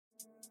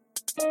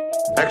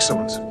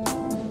Excellent.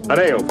 An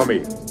ale for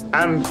me.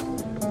 And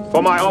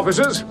for my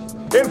officers.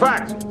 In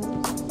fact,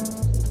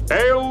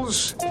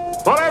 ales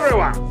for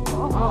everyone.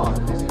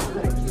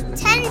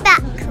 10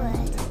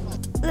 backward.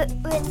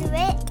 With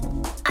Rick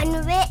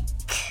and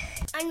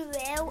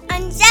Will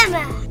and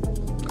Gemma.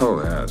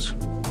 Oh, yes.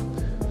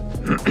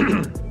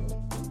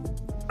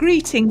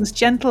 Greetings,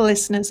 gentle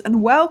listeners,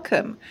 and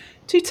welcome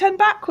to 10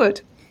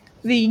 Backward,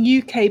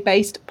 the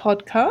UK-based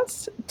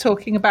podcast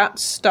talking about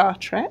Star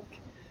Trek.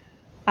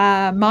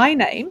 My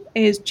name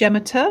is Gemma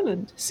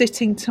Turland.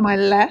 Sitting to my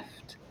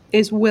left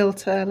is Will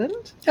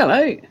Turland.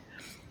 Hello.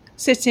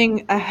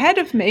 Sitting ahead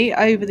of me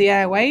over the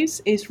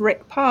airwaves is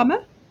Rick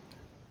Palmer.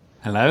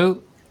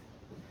 Hello.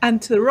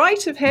 And to the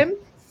right of him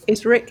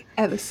is Rick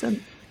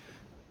Everson.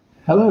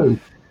 Hello.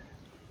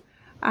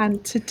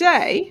 And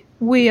today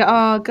we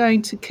are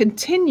going to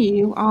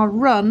continue our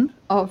run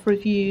of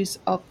reviews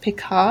of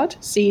Picard,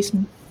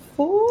 season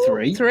 4?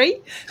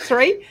 Three.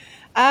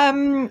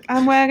 And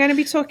we're going to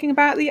be talking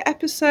about the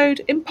episode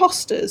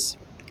Imposters,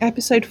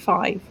 episode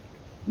 5.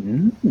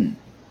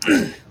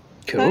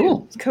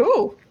 Cool.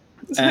 Cool.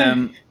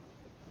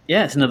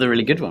 Yeah, it's another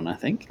really good one, I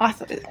think.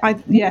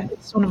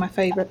 It's one of my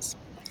favourites.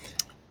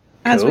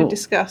 As Cool. we've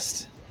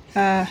discussed,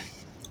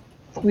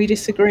 we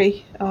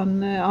disagree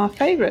on our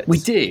favourites. We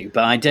do,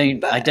 but I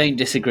don't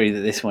disagree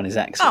that this one is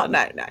excellent.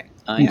 Oh no.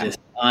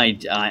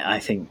 I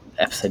think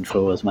episode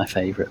 4 was my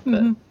favourite,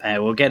 but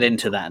we'll get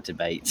into that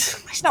debate.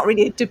 It's not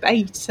really a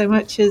debate so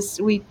much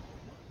as we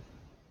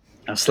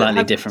Have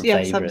slightly different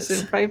favourites.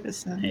 Different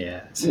favourites.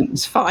 Yeah,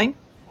 It's fine.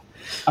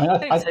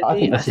 I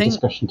think that's a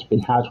discussion to be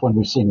had when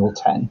we've seen all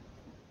 10.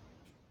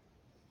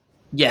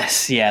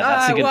 Yes,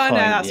 that's a good point. No,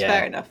 that's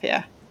fair enough.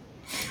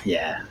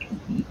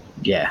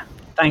 Yeah.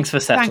 Thanks for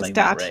settling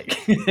Dad. that,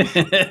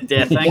 Rick.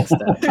 Yeah, thanks,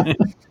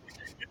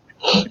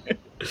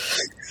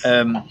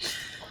 Dad.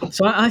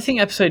 So I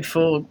think episode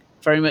 4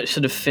 very much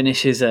sort of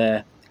finishes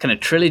a kind of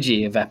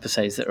trilogy of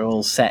episodes that are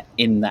all set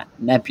in that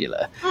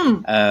nebula.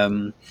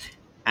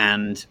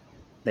 And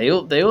they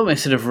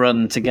almost sort of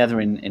run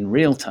together in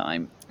real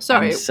time.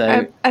 Sorry,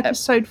 so,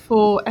 episode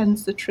 4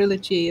 ends the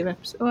trilogy of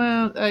episodes.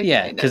 Well, okay,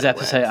 yeah, because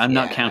I'm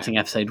not counting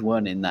episode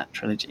 1 in that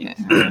trilogy.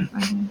 Yeah.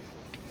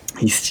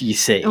 You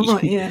see. Oh,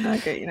 right, yeah, I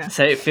get you now.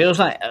 So it feels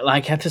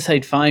like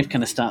episode 5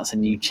 kind of starts a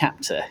new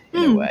chapter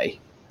in a way.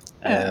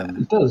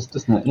 It does,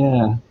 doesn't it?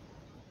 Yeah.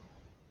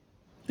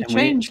 The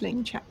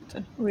Changeling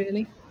chapter,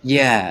 really.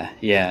 Yeah.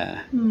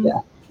 Yeah.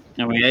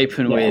 And we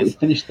open We with...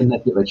 finished the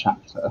nebula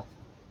chapter.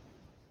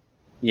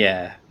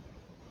 Yeah.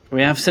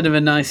 We have sort of a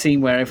nice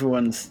scene where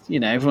everyone's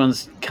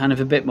kind of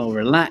a bit more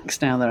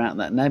relaxed now they're out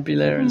that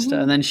nebula and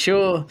stuff. And then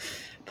Shaw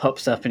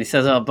pops up and he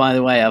says, "Oh, by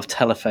the way, I've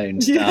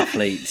telephoned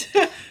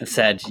Starfleet and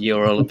said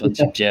you're all a bunch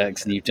of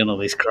jerks and you've done all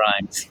these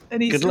crimes.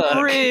 And he's Good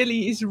luck."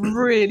 he's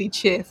really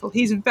cheerful.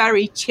 He's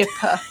very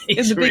chipper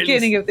in the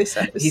beginning of this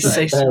episode. He's so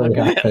Very smug.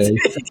 happy.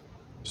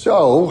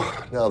 So,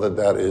 now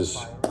that is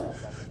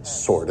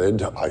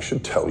sorted, I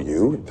should tell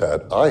you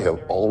that I have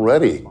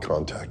already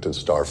contacted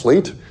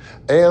Starfleet,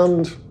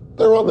 and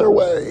they're on their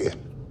way.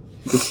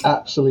 He's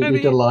absolutely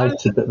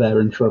delighted that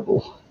they're in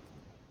trouble.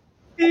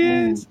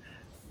 Yes.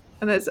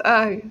 And there's,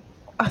 I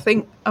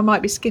think I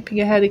might be skipping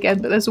ahead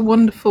again, but there's a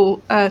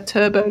wonderful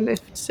turbo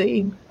lift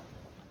scene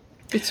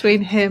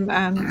between him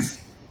and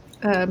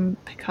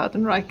Picard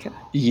and Riker.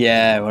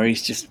 Yeah, where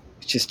he's just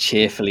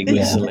cheerfully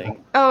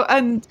whistling. Oh,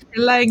 and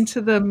relaying to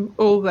them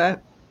all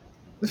their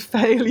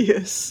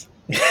failures.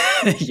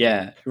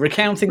 Yeah,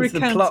 recounting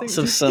the plots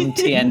of some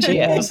TNG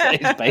episodes,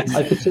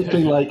 basically. I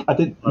particularly I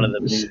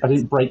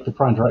didn't break the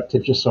Prime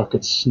Directive just so I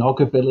could snog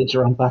a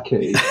villager on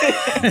Baku.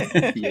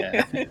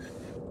 Yeah.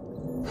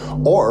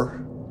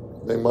 Or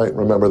they might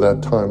remember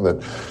that time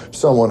that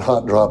someone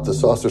hot dropped the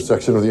saucer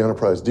section of the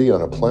Enterprise D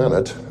on a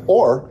planet.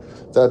 Or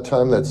that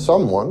time that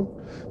someone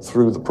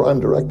threw the Prime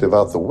Directive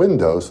out the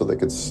window so they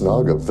could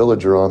snog a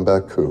villager on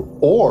Baku.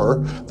 Or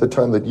the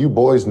time that you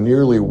boys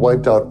nearly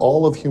wiped out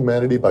all of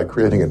humanity by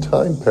creating a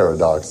time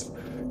paradox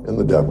in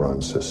the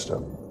Devron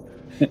system.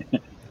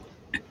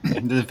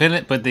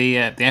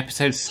 The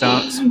episode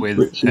starts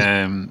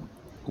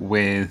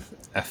with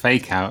a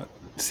fake out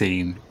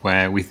scene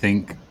where we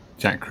think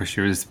Jack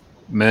Crusher has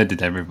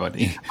murdered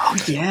everybody. Oh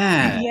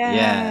yeah.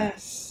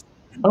 Yes.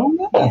 Oh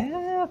yeah.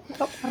 Yeah, I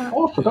forgot that.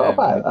 Oh, I forgot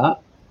about that.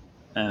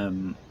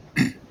 And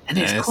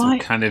it's It's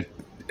quite kind of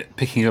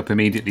picking up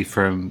immediately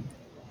from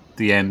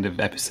the end of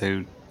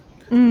episode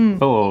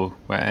 4,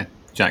 where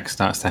Jack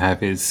starts to have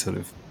his sort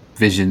of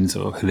visions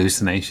or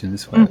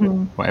hallucinations,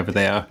 whatever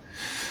they are.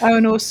 Oh,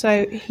 and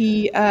also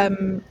he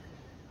a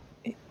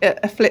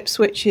flip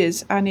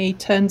switches and he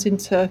turns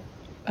into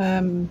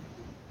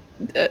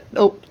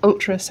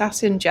Ultra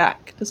Assassin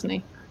Jack, doesn't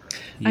he?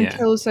 And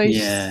kills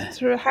those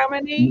through how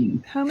many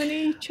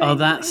chains? Oh,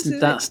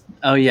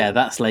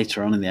 that's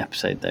later on in the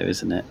episode, though,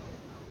 isn't it?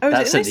 Oh, is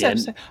That's it in at this the end.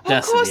 episode? Oh, of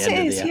That's at course the it end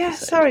of is. the Yeah,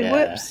 episode. sorry, Yeah,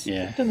 whoops.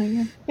 yeah. Don't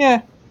know,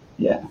 yeah.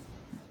 Yeah.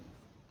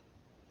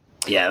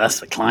 Yeah, that's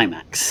the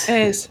climax.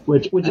 It is. So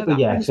at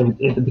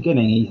the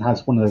beginning he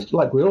has one of those,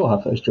 like we all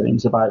have those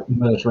dreams about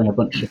murdering a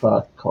bunch of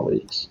our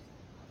colleagues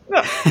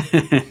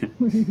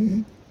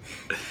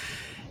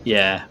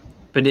Yeah,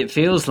 but it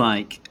feels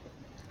like.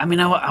 I mean,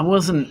 I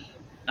wasn't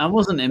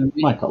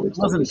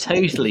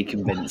totally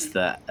convinced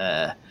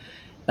that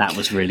that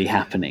was really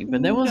happening,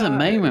 but there was a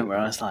moment where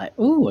I was like,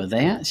 "Oh, are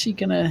they actually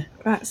gonna?"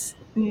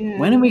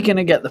 When are we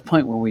gonna get the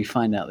point where we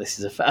find out this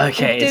is a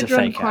okay? It's a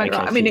fake. Quite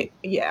right. I mean,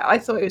 I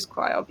thought it was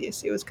quite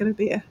obvious it was going to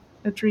be a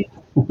dream,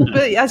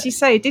 but as you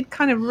say, it did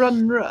kind of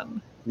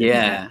run.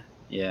 Yeah.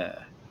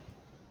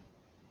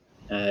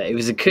 It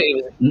was a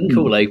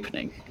cool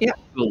opening. Yeah.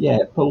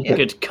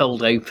 Good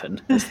cold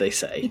open, as they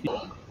say.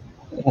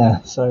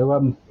 Yeah.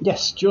 So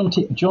yes,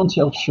 jaunty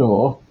old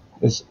Shaw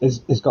has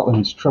got them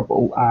into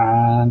trouble,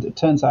 and it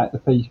turns out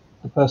that the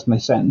person they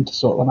send to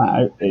sort them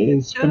out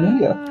is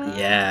familiar.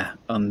 Yeah,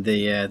 on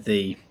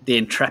the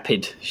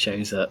Intrepid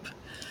shows up,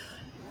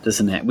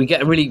 doesn't it? We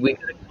get a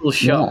cool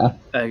shot,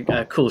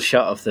 a cool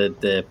shot of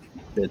the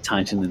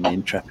Titan and the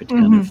Intrepid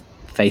kind of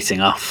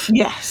facing off.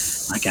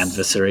 Yes, like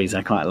adversaries.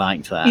 I quite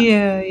liked that.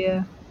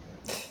 Yeah.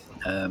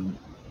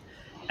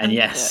 And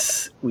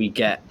yes, we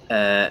get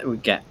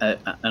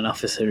an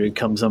officer who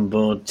comes on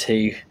board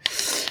to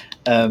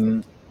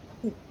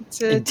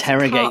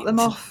interrogate them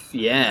off.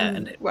 Yeah,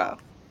 well,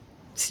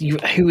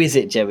 who is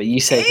it, Gemma? You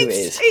say who it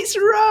is. It's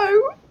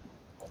Ro.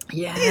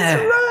 Yeah,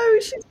 it's Ro.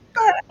 She's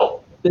back.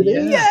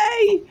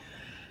 Yay!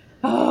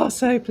 Oh,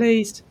 so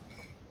pleased.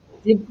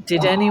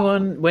 Did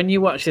anyone, when you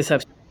watched this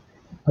episode?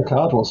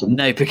 Picard wasn't.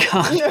 No,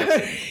 Picard.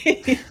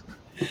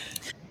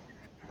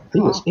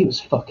 He was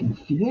fucking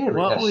furious.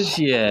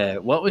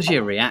 What was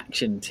your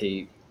reaction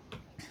to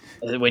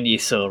when you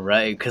saw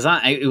Ro? Because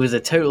it was a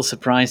total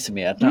surprise to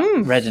me. I'd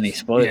not read any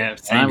spoilers. Yeah,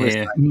 same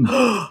here.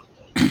 Like,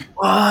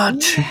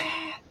 what?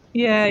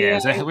 Yeah. It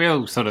was a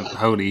real sort of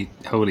holy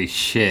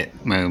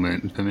shit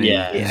moment for me.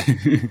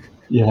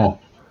 Yeah.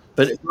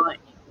 But it's like,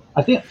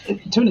 I think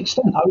to an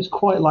extent I was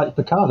quite like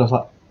Picard. I was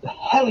like, the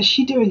hell is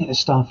she doing in a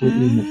Starfleet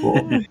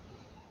uniform?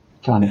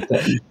 Kind of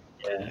thing.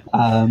 Yeah.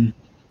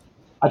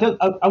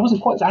 I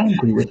wasn't quite as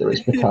angry with her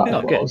as Picard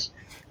was,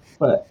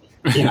 but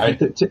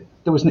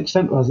there was an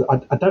extent where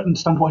I don't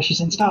understand why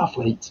she's in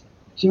Starfleet.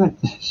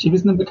 She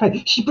was number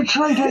K. She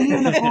betrayed her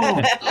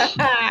uniform.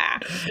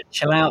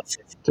 Chill out.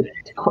 To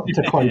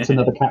quote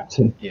another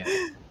captain. Yeah.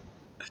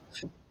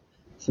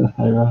 So,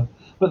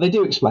 but they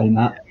do explain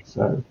that,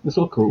 so it's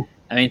all cool.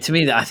 I mean, to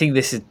me, I think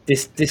this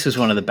was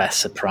one of the best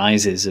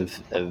surprises of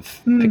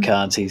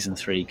Picard season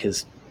 3,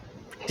 because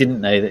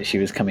didn't know that she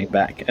was coming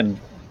back, and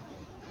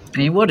I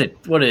mean, what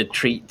a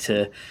treat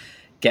to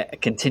get a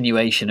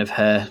continuation of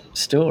her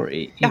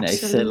story.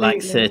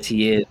 Like 30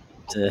 years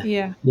after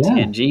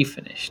TNG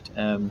finished,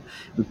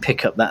 we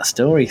pick up that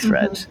story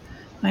thread.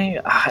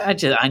 I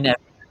never.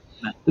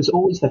 There's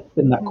always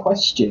been that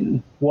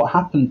question: what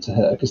happened to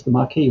her? Because the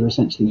Marquis were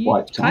essentially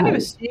wiped out. Kind of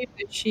assumed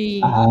that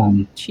she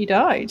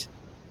died,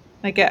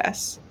 I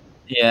guess.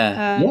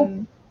 Yeah.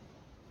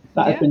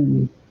 That had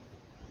been.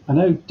 I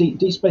know Deep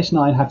Space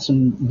Nine had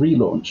some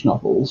relaunch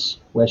novels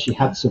where she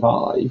had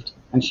survived,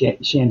 and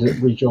she ended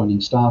up rejoining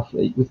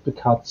Starfleet with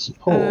Picard's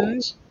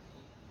support.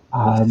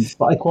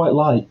 But I quite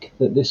like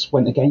that this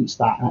went against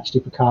that. Actually,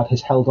 Picard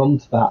has held on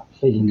to that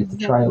feeling of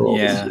betrayal all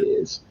these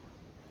years.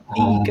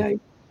 Ego.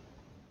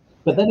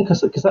 But then, because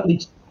that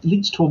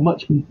leads to a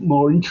much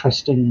more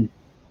interesting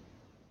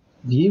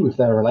view of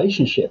their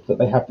relationship, that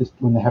they have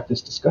when they have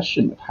this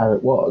discussion of how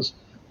it was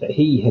that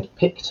he had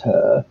picked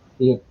her,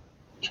 he had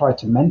tried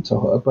to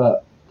mentor her,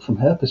 but from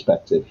her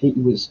perspective, he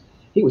was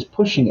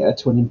pushing her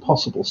to an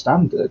impossible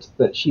standard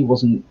that she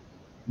wasn't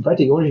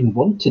ready or even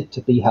wanted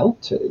to be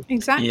held to.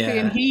 Exactly,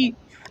 and he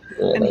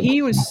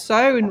was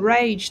so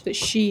enraged that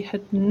she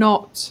had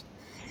not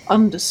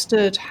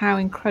understood how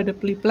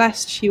incredibly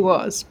blessed she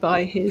was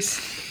by his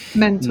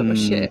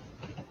mentorship.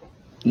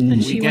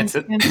 And we get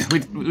to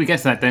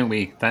that, don't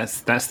we?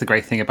 That's the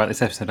great thing about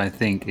this episode, I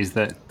think, is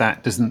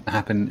that doesn't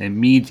happen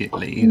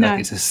immediately. No.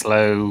 Like it's a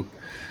slow.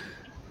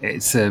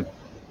 It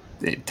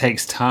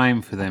takes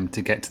time for them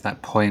to get to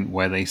that point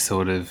where they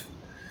sort of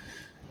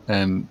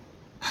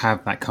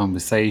have that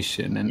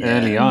conversation. And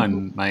early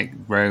on, like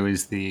Ro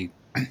is the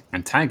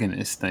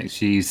antagonist. Like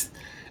she's,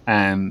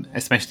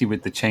 especially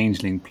with the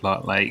changeling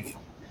plot. Like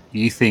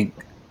you think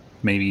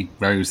maybe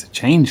Ro's a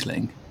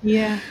changeling.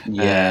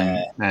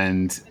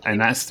 And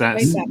that's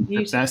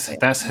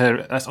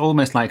her. That's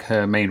almost like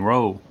her main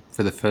role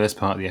for the first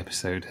part of the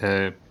episode.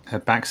 Her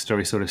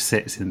backstory sort of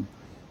sits in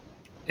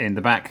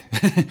the back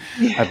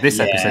of this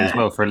episode as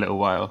well for a little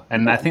while,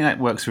 and I think that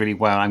works really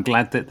well. I'm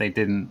glad that they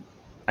didn't.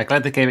 I'm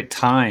glad they gave it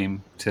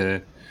time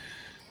to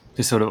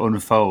sort of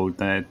unfold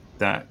that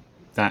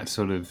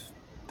sort of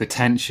the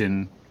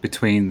tension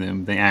between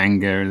them, the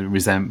anger, the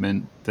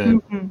resentment, the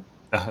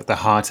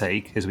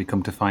heartache, as we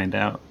come to find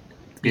out.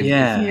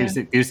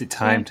 Gives it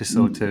time to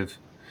sort of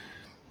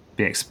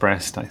be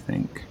expressed, I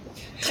think.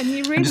 And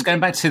you really I'm just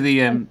going back to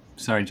the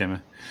sorry,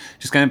 Gemma.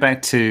 Just going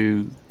back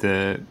to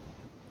the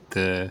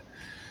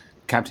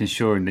Captain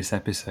Shaw in this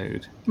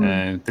episode.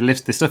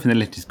 The stuff in the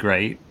lift is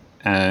great,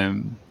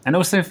 and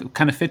also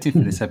kind of fitting for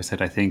this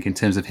episode, I think, in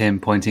terms of him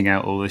pointing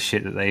out all the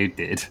shit that they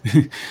did.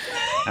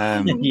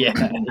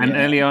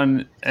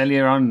 And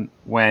earlier on,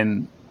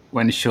 when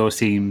Shaw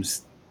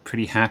seems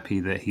pretty happy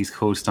that he's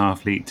called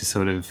Starfleet to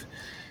sort of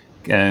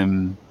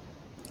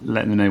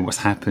let them know what's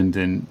happened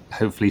and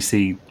hopefully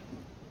see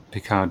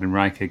Picard and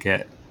Riker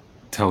get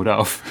told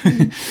off.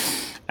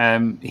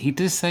 He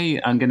does say,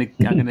 "I'm gonna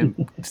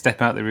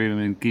step out the room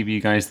and give you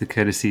guys the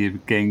courtesy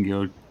of getting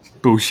your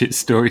bullshit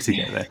story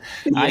together."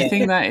 Yeah. I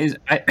think that is.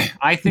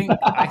 I think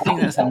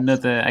that's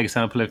another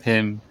example of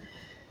him.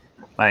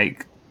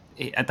 Like,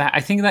 I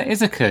think that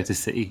is a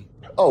courtesy.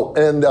 Oh,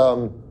 and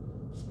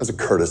as a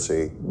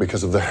courtesy,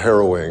 because of the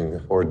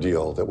harrowing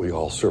ordeal that we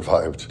all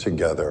survived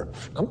together,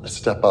 I'm going to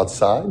step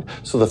outside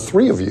so the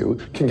three of you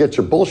can get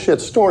your bullshit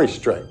story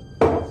straight.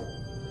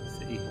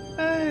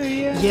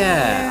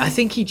 Yeah, I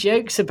think he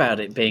jokes about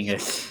it being a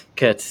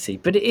courtesy,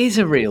 but it is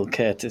a real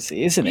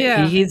courtesy, isn't it?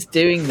 Yeah. He is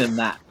doing them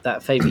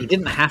that favour. He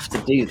didn't have to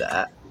do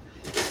that.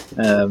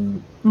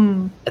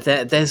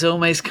 There's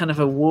almost kind of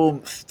a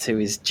warmth to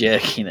his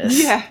jerkiness.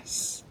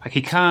 Yes. Like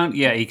he can't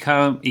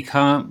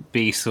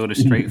be sort of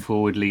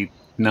straightforwardly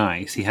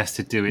nice. He has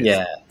to do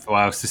it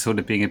whilst sort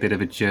of being a bit of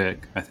a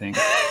jerk, I think.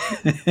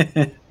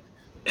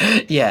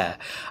 Yeah,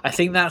 I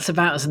think that's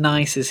about as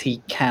nice as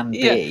he can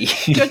be.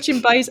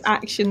 Judging by his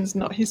actions,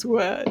 not his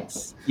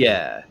words.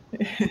 Yeah.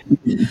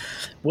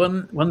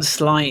 One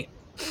slight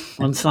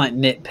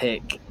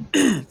nitpick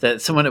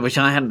that someone, which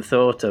I hadn't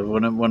thought of,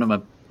 one of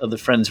my other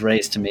friends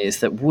raised to me,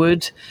 is that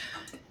would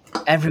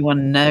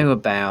everyone know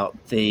about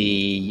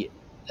the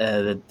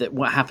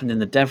what happened in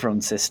the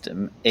Devron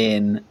system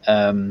in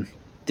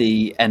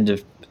the end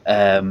of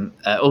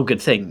All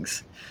Good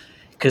Things?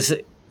 Because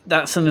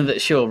that's something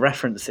that Shaw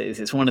references.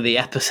 It's one of the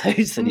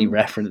episodes that he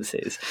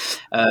references.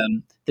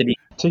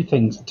 Two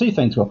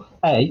things. Well,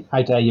 A,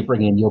 how dare you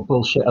bring in your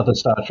bullshit other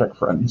Star Trek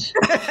friends?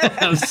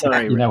 I'm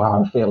sorry. You know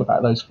how I feel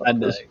about those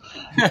fuckers.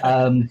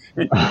 I know.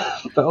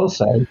 But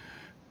also,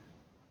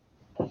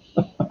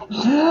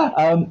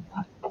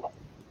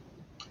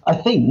 I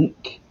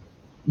think,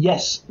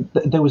 yes,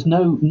 there was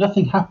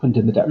nothing happened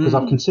in the Devron, because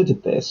I've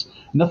considered this.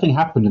 Nothing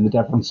happened in the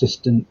Devron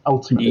system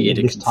ultimately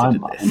in this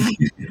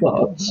timeline.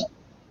 But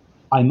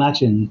I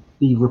imagine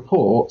the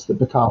report that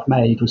Picard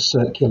made was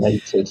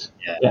circulated.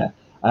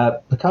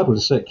 Picard would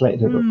have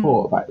circulated a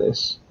report about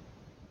this.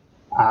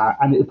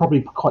 And it would probably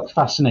be quite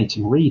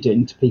fascinating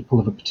reading to people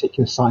of a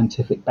particular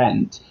scientific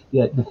bent,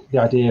 the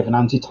idea of an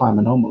anti-time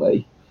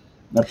anomaly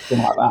and everything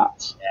like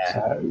that. Yeah.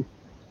 So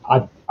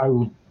I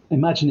would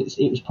imagine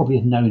it was probably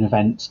a known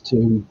event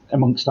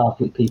amongst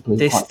Starfleet people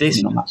who are quite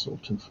keen on that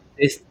sort of...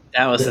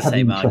 That was the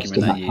same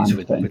argument I used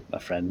with my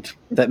friend.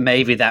 That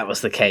maybe that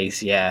was the case,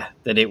 that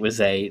it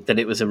was a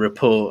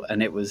report, but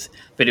it was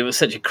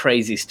such a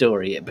crazy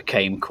story it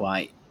became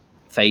quite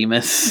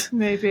famous.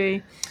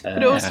 Maybe.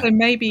 But also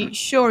maybe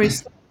Shaw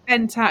is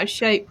bent out of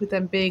shape with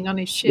them being on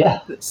his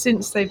ship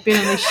since they've been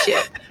on his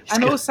ship.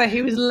 And also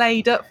he was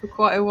laid up for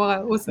quite a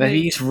while, wasn't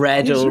he? He's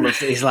read all of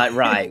he's like,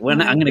 right,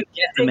 when I'm going to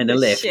get them in a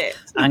lift,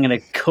 I'm going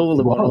to call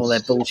them on all their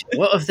bullshit.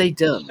 What have they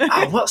done?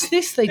 What's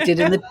this they did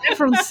in the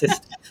Devron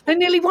system? They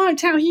nearly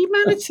wiped out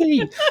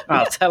humanity.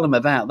 I'll tell them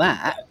about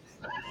that.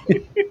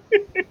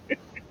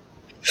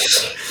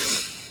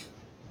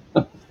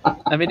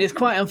 I mean, it's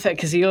quite unfair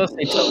because he also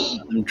talks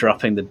about them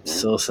dropping the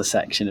saucer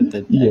section of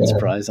the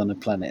Enterprise on a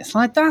planet. It's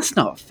like, that's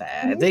not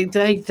fair. They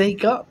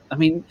got... I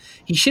mean,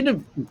 he should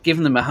have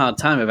given them a hard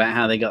time about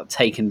how they got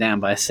taken down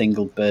by a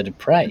single bird of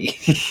prey.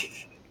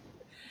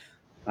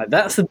 Like,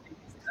 that's the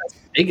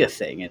bigger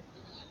thing.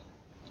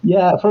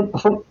 Yeah,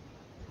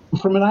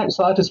 from an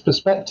outsider's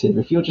perspective,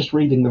 if you're just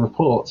reading the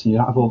reports and you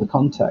don't have all the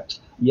context,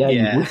 you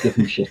would give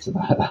them shit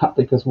about that,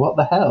 because what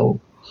the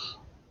hell?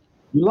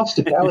 You lost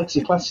a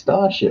Galaxy-class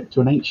starship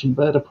to an ancient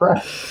bird of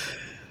prey.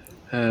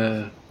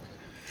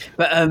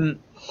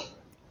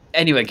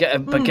 Anyway,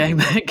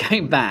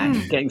 going back,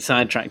 getting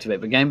sidetracked a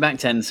bit, but going back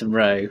to Ensign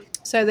Rowe.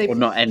 Or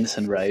not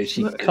Ensign Rowe,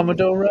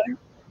 Commodore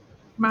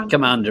Rowe?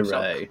 Commander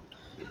Rowe.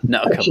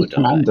 Not a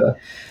Commodore.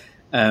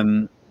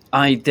 Commander.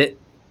 I did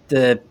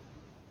the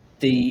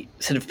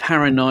sort of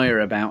paranoia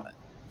about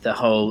the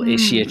whole,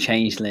 is she a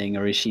changeling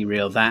or is she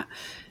real? That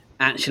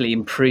actually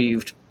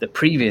improved the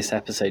previous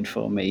episode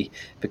for me,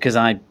 because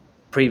I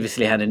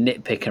previously had a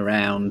nitpick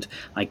around,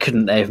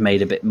 couldn't they have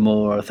made a bit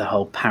more of the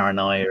whole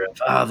paranoia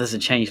of, there's a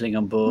changeling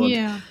on board.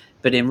 Yeah.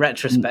 But in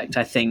retrospect,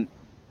 I think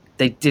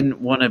they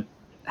didn't want to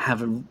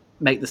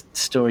make the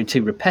story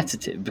too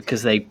repetitive,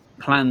 because they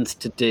planned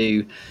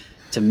to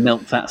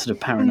milk that sort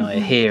of paranoia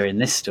here in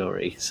this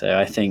story. So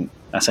I think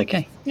that's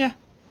okay. Yeah.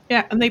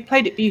 Yeah, and they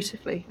played it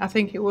beautifully. I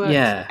think it worked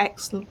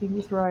excellently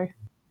with Rowe.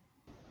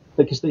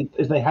 Because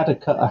they had to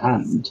cut a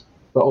hand,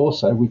 but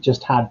also we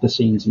just had the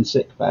scenes in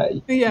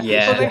sickbay. Yeah.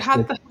 Well, they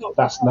had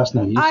that's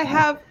no use. I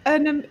have a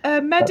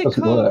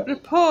medical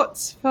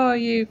reports for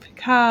you,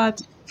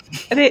 Picard,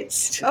 and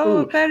it's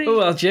very.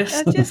 Oh, I'll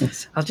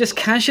just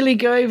casually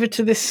go over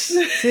to this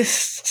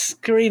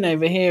screen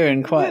over here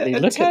and quietly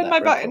look turn at my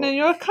back, and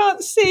then I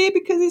can't see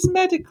because it's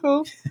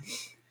medical.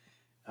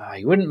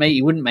 You wouldn't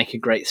make a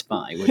great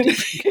spy, would you?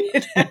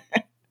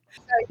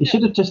 He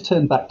should have just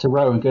turned back to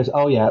Ro and goes,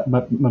 "Oh yeah,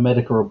 my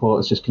medical report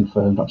has just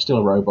confirmed I'm still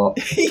a robot."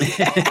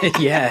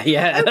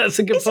 yeah, that's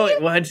a good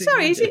point.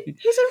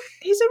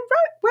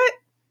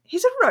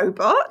 He's a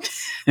robot.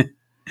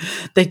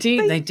 They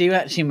do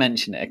actually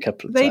mention it a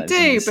couple of times.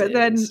 They do, but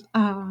then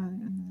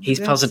he's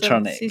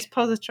positronic. He's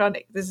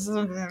positronic. This is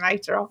something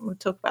later on. We'll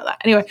talk about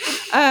that anyway.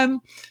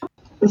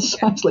 It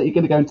sounds like you're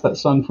going to go into that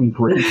song from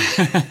Greece.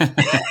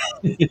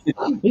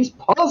 He's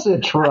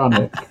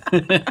positronic.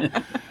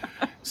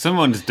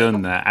 Someone's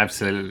done that,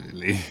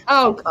 absolutely.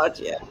 Oh God,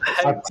 yeah.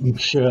 I'm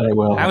sure they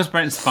will. How has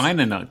Brent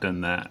Spiner not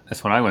done that?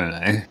 That's what I want to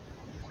know.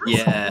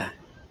 Yeah,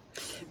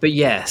 but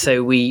yeah,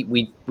 so we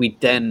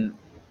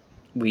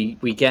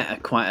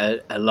get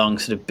quite a long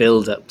sort of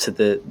build up to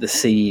the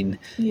scene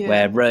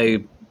where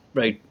Ro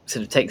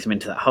sort of takes them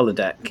into that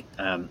holodeck,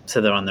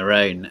 so they're on their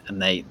own and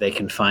they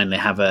can finally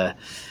have a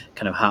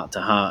kind of heart to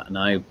heart. And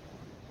I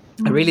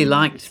really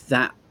liked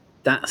that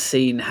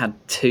scene had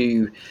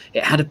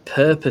a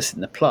purpose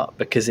in the plot,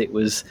 because it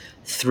was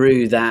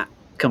through that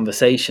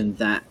conversation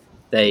that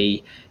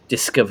they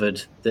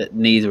discovered that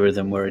neither of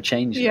them were a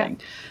changeling.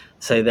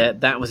 So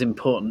that was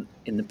important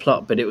in the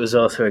plot, but it was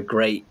also a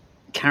great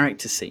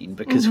character scene,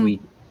 because we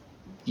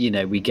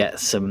get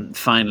some,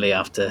 finally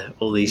after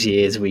all these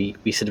years, we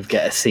sort of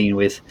get a scene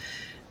with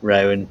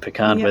Ro and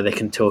Picard where they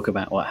can talk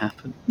about what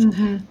happened.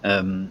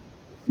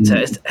 So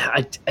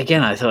I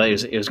thought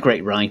it was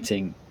great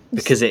writing,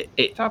 because it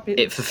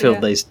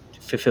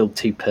fulfilled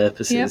two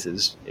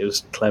purposes. It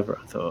was clever,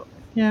 I thought.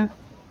 Yeah,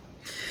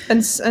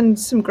 and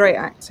some great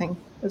acting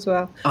as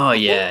well. Oh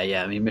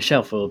yeah. I mean,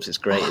 Michelle Forbes is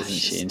great, isn't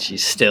she? And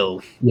she's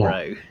still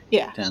Ro.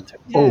 Yeah,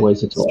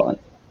 always a delight.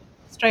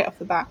 Straight off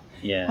the bat.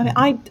 Yeah,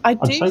 I mean,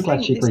 I'm so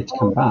glad she agreed to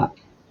come back.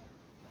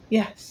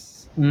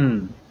 Yes.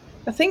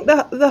 I think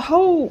the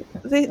whole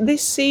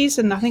this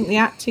season, I think the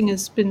acting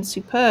has been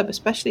superb.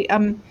 Especially,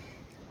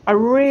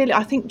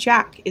 I think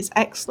Jack is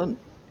excellent,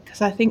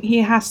 because I think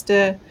he has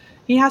to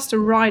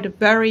ride a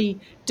very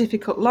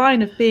difficult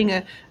line of being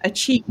a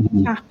cheeky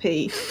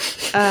chappy,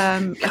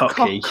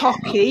 cocky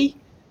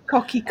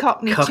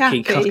cockney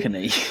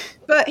chappy.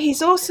 But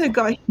he's also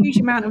got a huge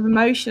amount of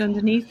emotion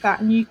underneath that,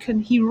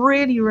 and he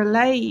really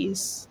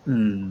relays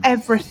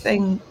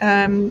everything,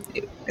 in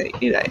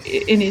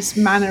his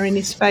manner, in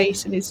his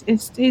face, and his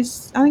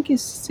I think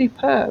he's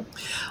superb.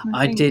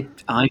 I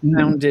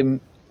found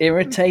him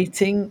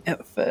irritating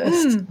at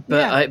first,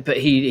 but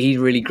he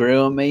really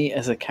grew on me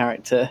as a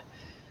character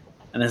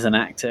and as an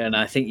actor. And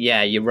I think,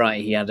 you're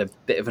right, he had a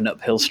bit of an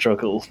uphill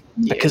struggle,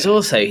 because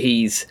also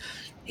he's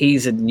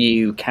a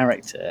new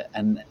character,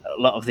 and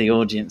a lot of the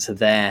audience are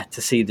there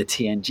to see the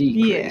TNG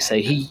crew. So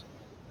he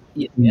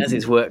has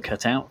his work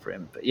cut out for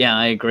him. But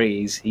I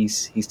agree,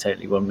 he's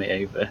totally won me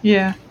over.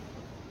 Yeah.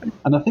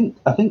 And I think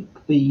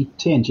the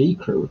TNG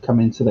crew have come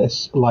into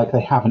this like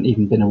they haven't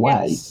even been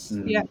away. Yes.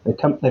 Yeah.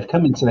 They've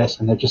come into this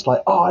and they're just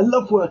like, oh, I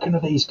love working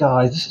with these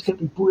guys. This is going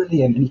to be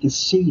brilliant. And you can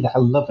see they're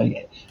loving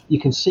it. You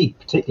can see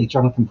particularly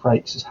Jonathan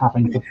Frakes is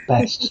having the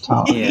best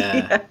time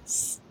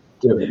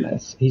doing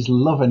this. He's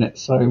loving it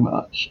so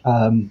much.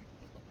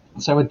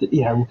 So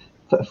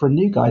for a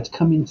new guy to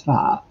come into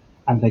that,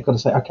 and they've got to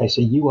say, okay, so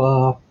you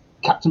are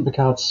Captain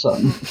Picard's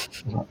son.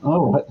 Like,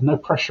 all right, no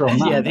pressure on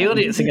that. Yeah, the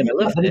audience are going to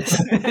love this.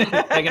 They're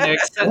going to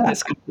accept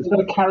this. It's got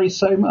to carry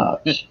so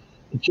much.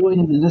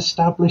 Joining an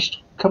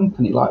established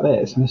company like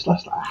this, and it's like,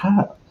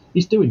 how?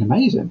 He's doing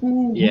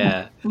amazing.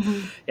 Yeah.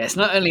 It's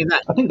not only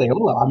that. I think they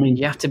all are. I mean,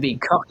 you have to be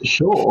cocky.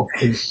 Shaw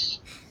is.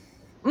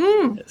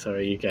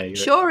 Sorry, you go.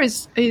 Shaw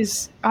is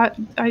one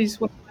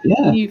of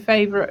my new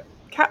favourite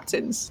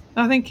captains.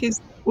 I think he's.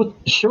 Well,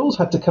 Shaw's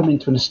had to come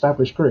into an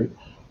established group.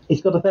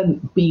 He's got to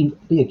then be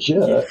a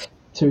jerk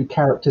to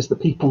characters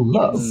that people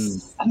love,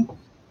 and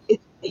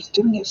he's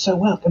doing it so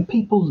well, and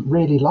people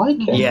really like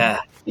him.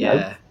 You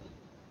know,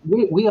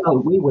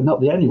 we were not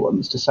the only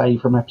ones to say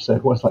from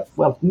episode 1. It's like,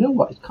 well, you know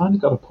what? He's kind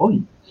of got a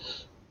point.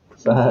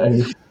 So,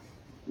 and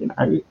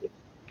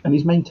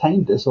he's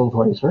maintained this all the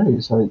way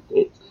through. So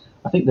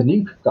I think the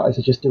new guys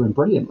are just doing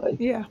brilliantly.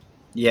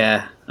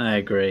 Yeah, I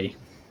agree.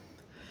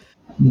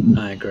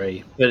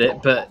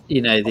 But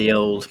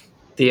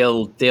the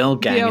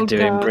old gang are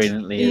doing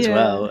brilliantly as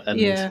well. And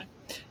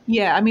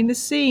I mean the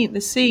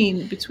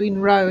scene between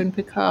Ro and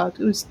Picard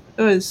was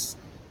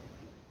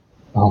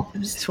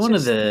it's one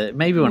of the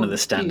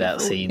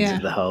standout scenes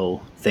of the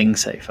whole thing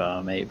so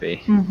far,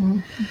 maybe.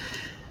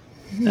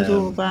 With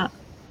all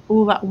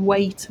that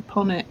weight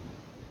upon it.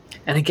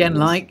 And again,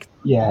 like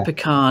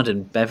Picard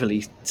and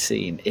Beverly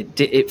scene,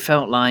 it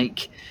felt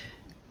like,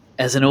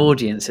 as an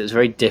audience, it was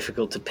very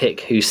difficult to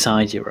pick whose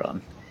side you're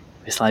on.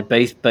 It's like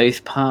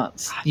both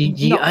parts.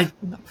 Not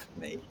for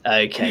me.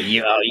 Okay,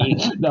 you are.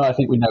 No, I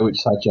think we know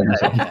which side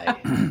Jen's on. Okay.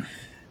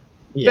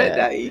 But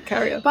no, you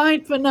carry on.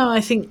 But no,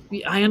 I think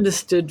I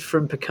understood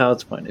from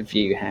Picard's point of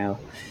view how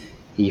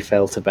he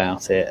felt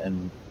about it,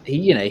 and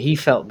he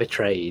felt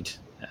betrayed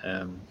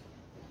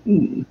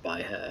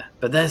by her.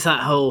 But there's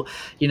that whole,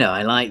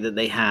 I like that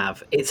they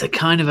have. It's a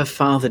kind of a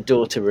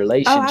father-daughter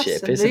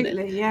relationship, isn't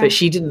it? Yeah. But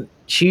she didn't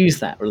choose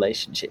that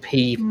relationship.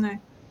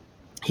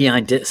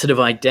 sort of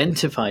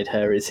identified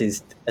her as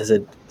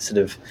a sort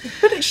of.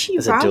 But she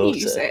as a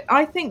values daughter. it.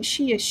 I think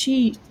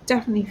she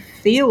definitely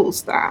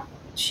feels that.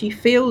 She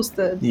feels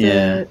the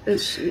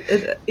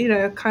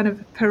kind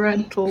of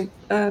parental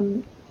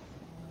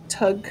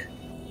tug.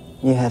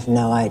 You have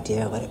no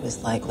idea what it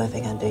was like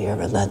living under your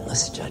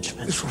relentless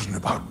judgment. This wasn't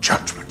about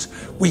judgment.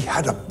 We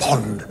had a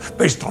bond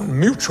based on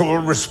mutual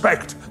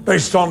respect,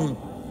 based on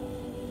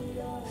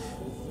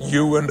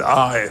you and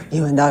I.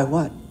 You and I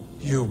what?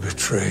 You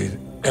betrayed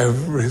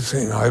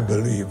everything I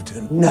believed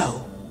in.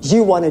 No.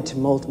 You wanted to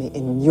mold me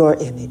in your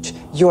image,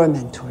 your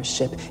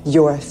mentorship,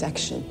 your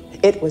affection.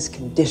 It was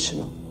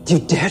conditional. You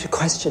dare to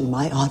question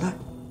my honor?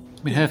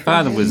 I mean, her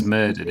father was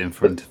murdered in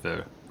front of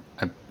her,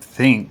 I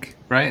think,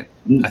 right?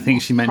 I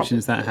think she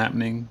mentions that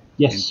happening.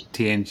 Yes. In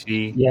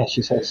TNG. Yeah,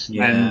 she says.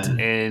 Yeah.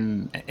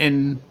 And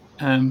in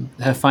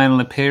her final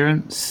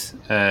appearance,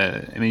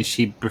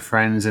 she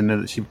befriends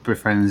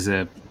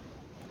a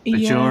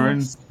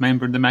Bajoran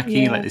member of the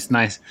Maquis, like this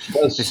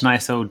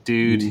nice old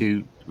dude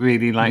who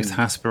really likes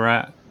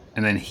Hasperat,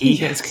 and then he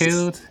gets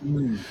killed.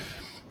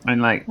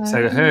 And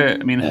so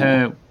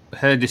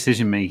her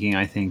decision making,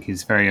 I think,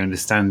 is very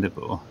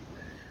understandable.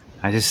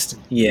 So I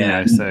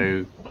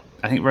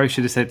think Rose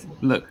should have said,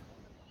 "Look,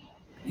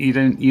 you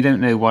don't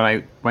know what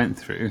I went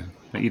through,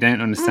 but you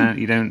don't understand.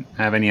 You don't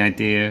have any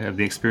idea of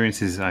the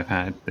experiences I've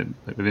had that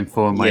have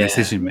informed my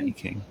decision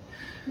making."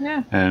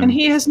 Yeah, and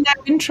he has no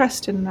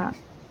interest in that.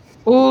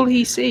 All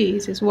he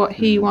sees is what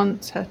he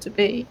wants her to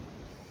be.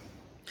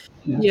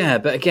 Yeah,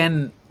 but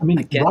again,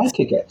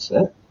 Riker gets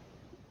it.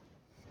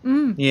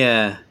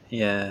 Yeah.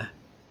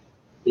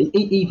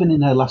 Even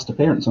in her last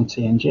appearance on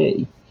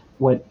TNG,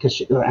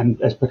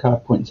 and as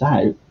Picard points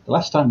out, the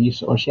last time you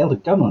saw her, she held a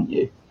gun on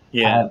you.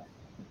 Yeah.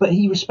 But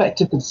he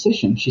respected the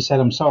decision. She said,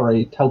 "I'm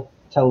sorry. Tell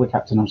the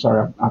captain I'm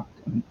sorry."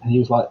 And he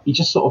was like, he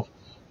just sort of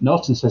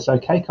nods and says,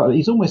 "Okay."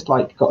 He's almost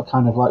like got a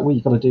kind of like, "Well,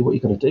 you got to do what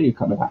you got to do"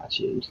 kind of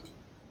attitude.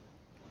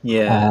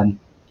 Yeah.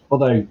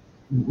 Although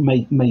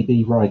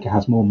maybe Riker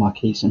has more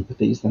Maquis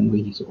sympathies than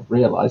we sort of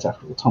realise.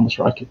 After all, Thomas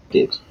Riker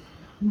did.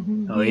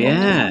 Mm-hmm. Oh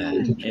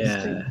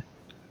yeah.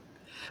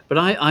 But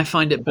I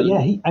find it. But yeah,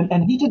 he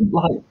didn't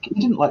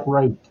like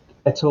Rogue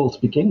at all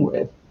to begin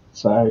with.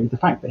 So the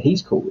fact that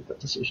he's cool with that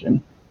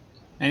decision,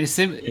 and it's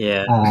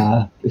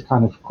is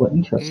kind of quite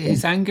interesting.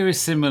 His anger is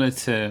similar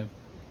to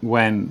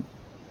when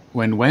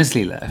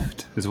Wesley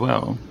left as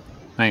well.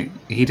 Like,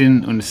 he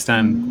didn't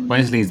understand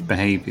Wesley's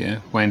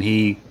behaviour when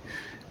he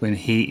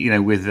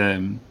with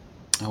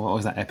what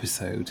was that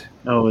episode?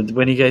 Oh,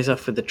 when he goes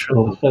off with the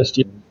trouble. The first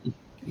year.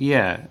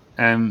 Yeah.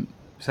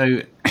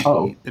 So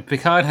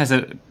Picard has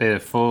a bit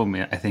of form,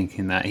 I think,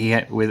 in that he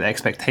had with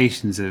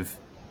expectations of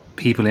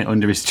people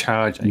under his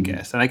charge, I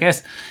guess. And I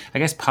guess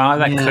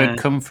part of that could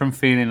come from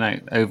feeling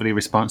like overly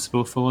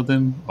responsible for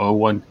them,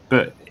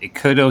 but it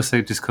could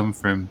also just come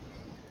from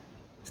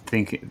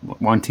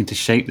wanting to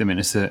shape them in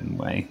a certain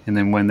way, and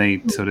then when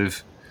they sort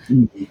of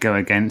go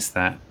against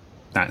that,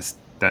 that's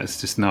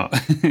just not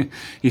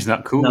he's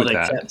not cool with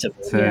acceptable.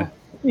 that.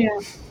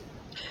 So,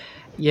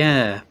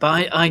 yeah,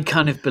 but I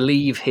kind of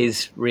believe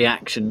his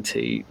reaction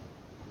to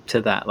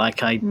that. I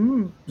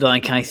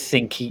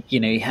think he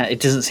it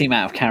doesn't seem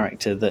out of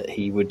character that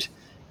he would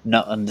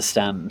not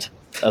understand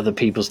other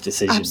people's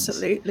decisions.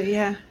 Absolutely,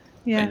 yeah.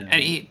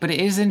 But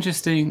it is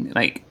interesting,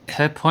 like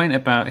her point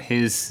about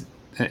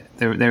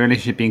their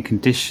relationship being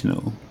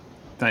conditional.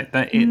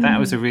 That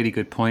was a really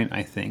good point,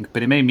 I think.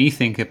 But it made me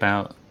think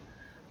about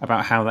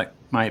how that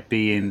might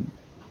be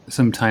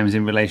sometimes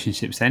in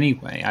relationships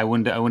anyway. I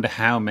wonder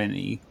how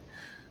many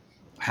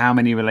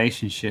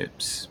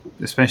relationships,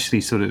 especially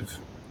sort of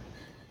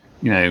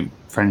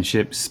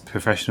friendships,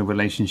 professional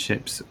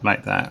relationships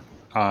like that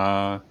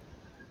are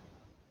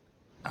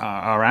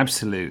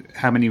absolute.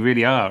 How many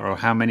really are, or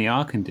how many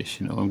are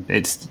conditional?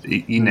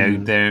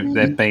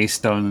 They're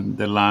based on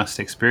the last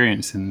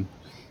experience, and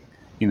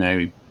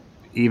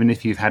even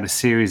if you've had a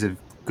series of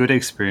good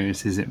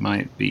experiences, it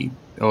might be,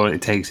 or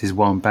it takes is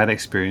one bad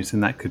experience,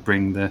 and that could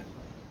bring that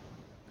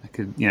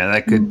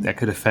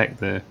could affect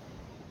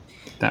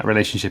that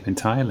relationship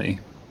entirely.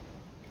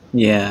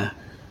 Yeah,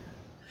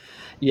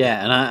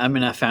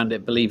 and I found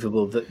it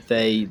believable that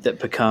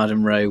Picard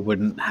and Ro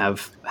wouldn't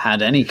have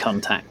had any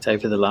contact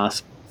over the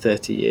last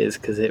 30 years,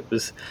 because it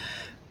was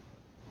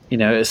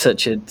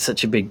such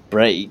a big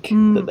break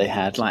that they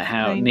had. Like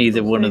how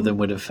neither one of them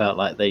would have felt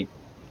like they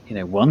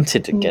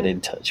wanted to get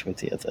in touch with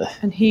the other.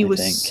 And he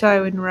was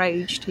so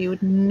enraged he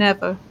would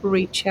never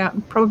reach out,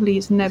 and probably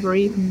has never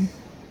even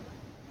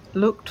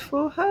looked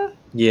for her.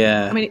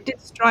 Yeah, I mean, it did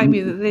strike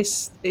me that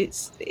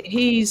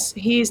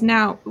he's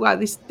now,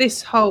 well,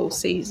 this whole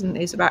season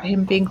is about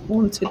him being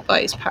haunted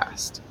by his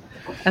past,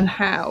 and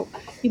how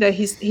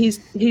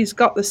he's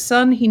got the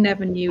son he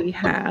never knew he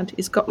had.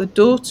 He's got the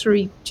daughter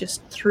he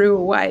just threw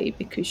away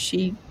because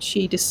she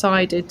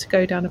decided to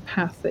go down a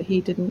path that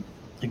he didn't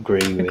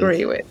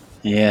agree with.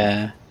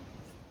 Yeah,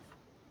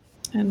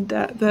 and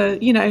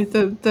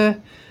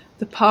the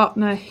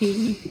partner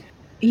he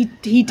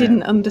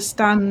didn't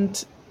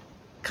understand,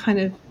 kind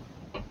of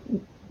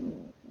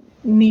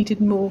needed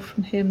more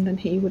from him than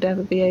he would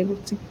ever be able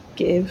to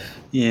give.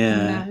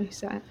 Yeah. No,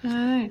 so,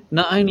 no.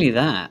 Not only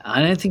that,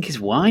 I don't think his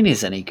wine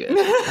is any good.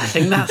 I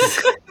think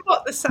that's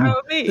what the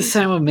sour mead. the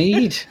sour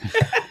mead.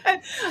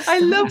 I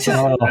love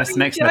that. That's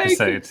next joke.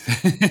 episode.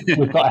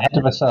 We've got ahead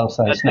of ourselves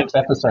there. It's next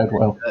episode,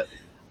 Will.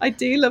 I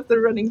do love the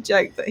running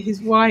joke that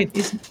his wine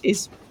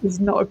is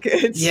not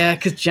good. Yeah,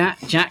 because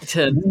Jack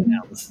turns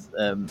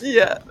down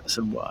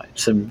some wine,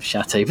 some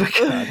Chateau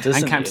Picard,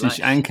 doesn't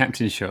he? And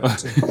Captain Shaw.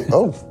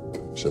 Oh,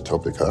 Chateau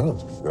Picard.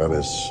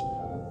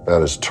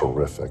 That is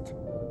terrific.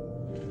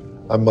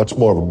 I'm much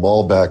more of a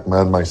Malbec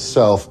man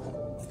myself.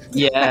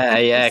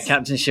 Yeah.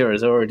 Captain Shaw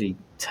has already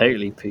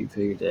totally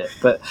poo-pooed it,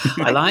 but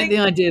I like the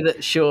idea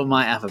that Shaw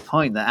might have a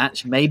point that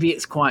actually maybe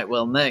it's quite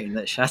well known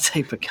that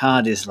Chateau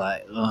Picard is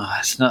like, oh,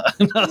 it's not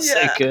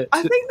so good.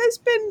 I think there's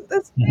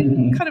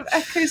been kind of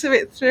echoes of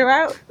it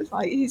throughout.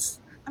 Like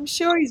I'm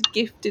sure he's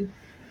gifted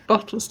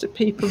bottles to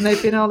people, and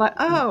they've been all like,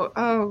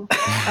 oh.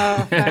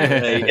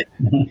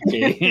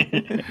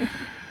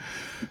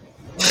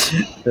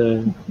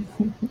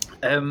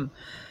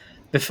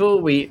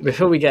 Before we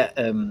get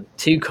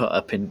too caught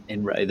up in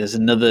Ro, there's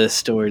another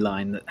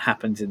storyline that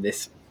happens in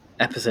this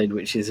episode,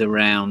 which is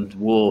around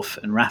Worf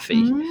and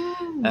Raffi.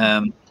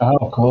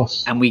 Of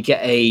course. And we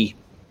get a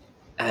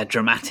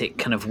dramatic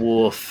kind of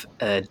Worf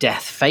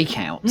death fake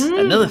out,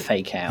 another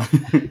fake out.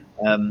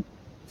 And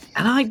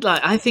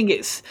I think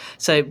it's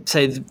so.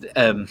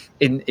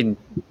 In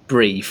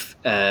brief,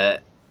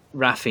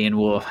 Raffi and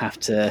Worf have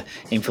to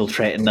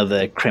infiltrate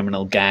another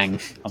criminal gang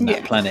on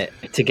that planet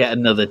to get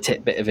another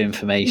tidbit of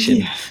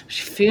information.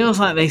 Which feels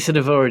like they should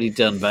have already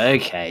done, but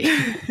okay.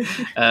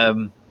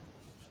 And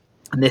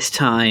this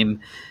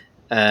time,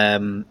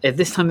 the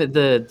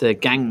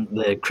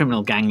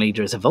criminal gang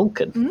leader is a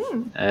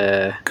Vulcan.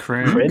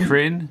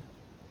 Kryn.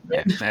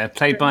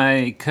 Played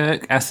by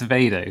Kirk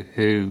Acevedo,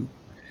 who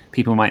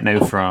people might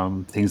know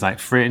from things like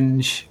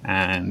Fringe,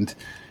 and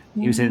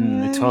he was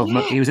in the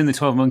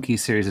 12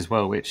 Monkeys series as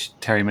well, which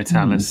Terry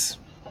Matalas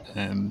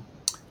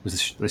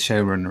was the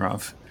showrunner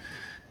of.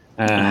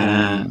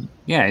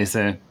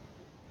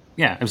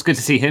 It was good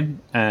to see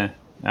him. I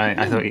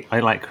thought I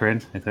liked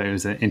Kryn. I thought it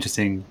was an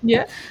interesting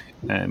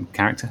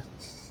character.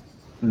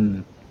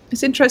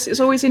 It's interesting. It's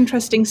always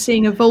interesting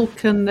seeing a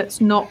Vulcan that's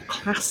not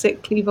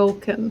classically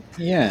Vulcan.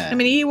 Yeah, I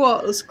mean, he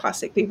was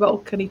classically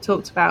Vulcan. He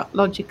talked about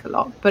logic a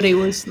lot, but he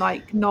was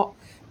like not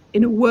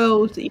in a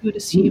world that you would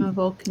assume a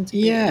Vulcan to be.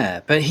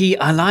 Yeah, but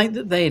I like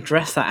that they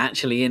address that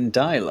actually in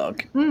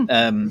dialogue,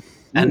 and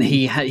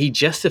he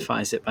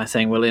justifies it by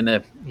saying, well, in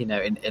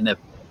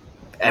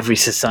every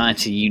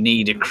society you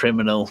need a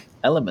criminal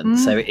element,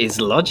 so it is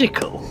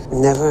logical.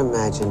 Never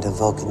imagined a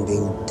Vulcan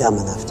being dumb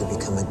enough to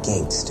become a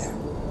gangster.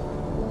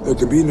 There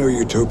can be no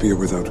utopia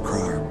without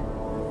crime.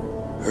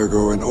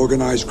 Ergo, an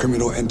organized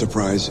criminal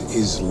enterprise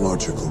is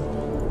logical.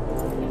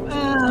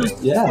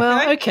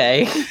 Well,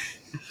 okay.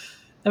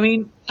 I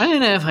mean, I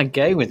don't know if I'd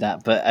go with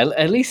that, but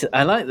at least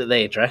I like that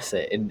they address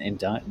it in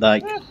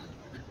like.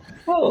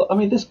 Well, I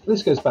mean, this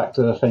goes back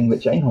to the thing that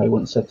Janeway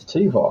once said to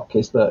Tuvok,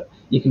 is that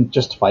you can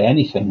justify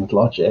anything with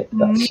logic.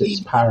 That's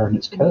its power and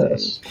its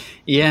curse.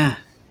 Yeah.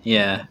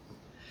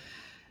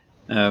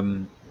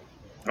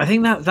 I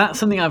think that's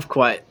something I've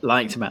quite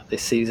liked about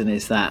this season,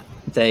 is that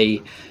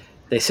they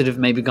sort of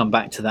maybe gone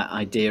back to that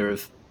idea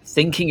of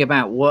thinking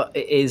about what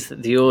it is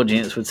that the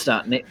audience would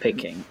start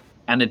nitpicking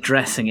and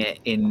addressing it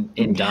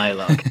in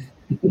dialogue.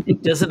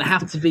 It doesn't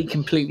have to be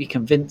completely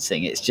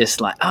convincing. It's just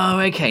like, oh,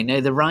 okay,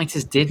 no, the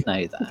writers did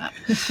know that.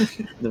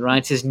 The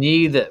writers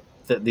knew that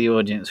the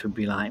audience would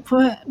be like,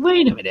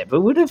 wait a minute,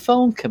 but would a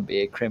Vulcan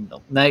be a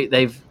criminal? No,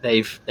 they've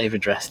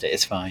addressed it.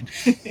 It's fine.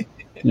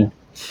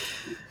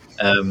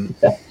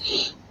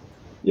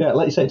 Yeah,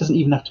 like you say, it doesn't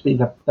even have to be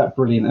that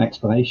brilliant an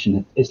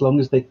explanation. As long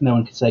as no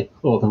one can say,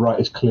 oh, the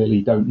writers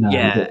clearly don't know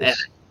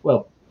this.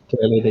 Well,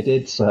 clearly they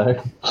did,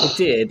 so. They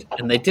did,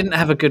 and they didn't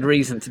have a good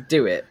reason to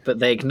do it, but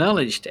they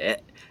acknowledged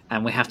it,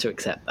 and we have to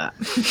accept that.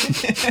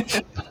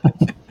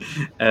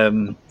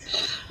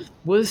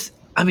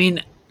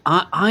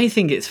 I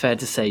think it's fair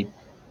to say,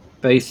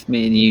 both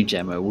me and you,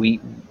 Gemma,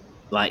 we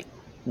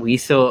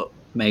thought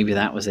maybe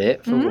that was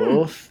it for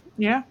Worf.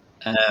 Yeah.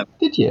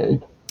 Did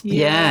you?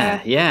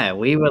 Yeah.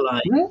 We were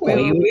like,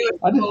 really?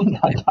 I didn't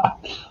think that.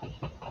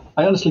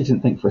 I honestly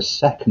didn't think for a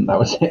second that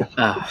was it.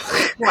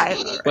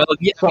 Whatever. Well,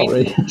 yeah,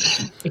 sorry.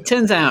 It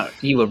turns out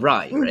you were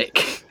right,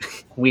 Rick.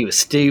 We were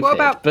stupid.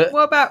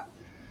 What about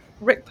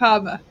Rick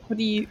Palmer? What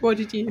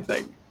did you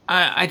think?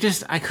 I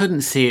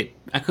couldn't see it.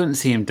 I couldn't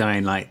see him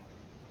dying like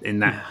in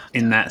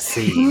that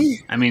scene.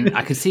 I mean,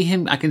 I can see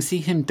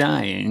him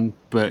dying,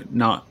 but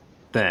not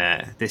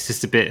there. It's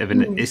just a bit of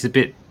an. It's a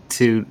bit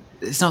too.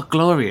 It's not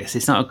glorious.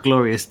 It's not a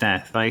glorious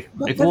death. Like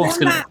if Worf's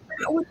gonna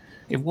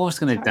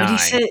die,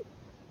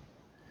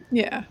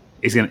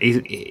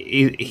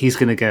 he's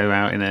gonna go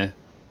out in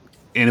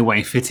a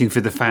way fitting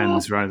for the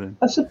fans rather than.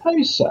 I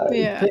suppose so.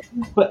 Yeah.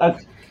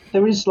 But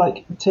there is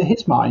like, to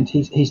his mind,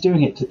 he's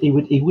doing it. He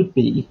would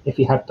be, if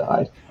he had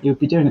died, he would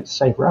be doing it to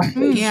save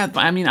Raffi. Yeah,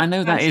 but I mean, I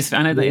know that is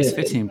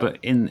fitting, but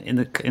in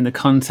the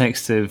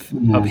context of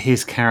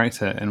his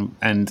character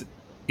and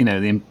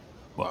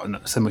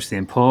not so much the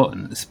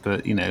importance,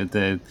 but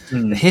the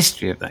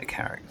history of that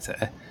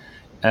character.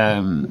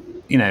 As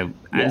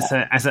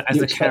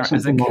a character,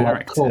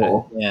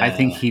 I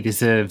think he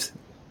deserves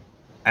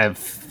a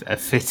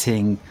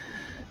fitting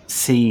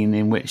scene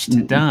in which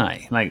to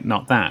die. Like,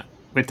 not that,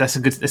 but that's a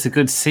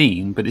good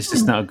scene, but it's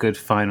just not a good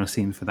final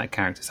scene for that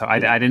character. So I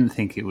didn't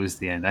think it was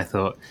the end. I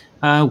thought,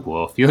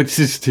 Worf, you're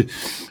just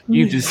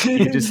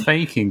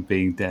faking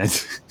being dead.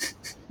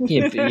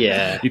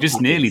 Yeah, you're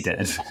just nearly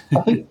dead.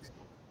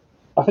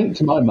 I think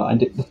to my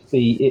mind,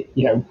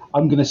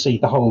 I'm going to see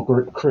the whole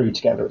crew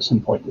together at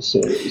some point in the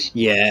series.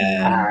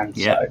 Yeah, and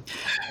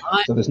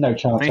so there's no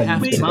chance.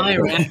 My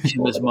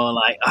reaction was more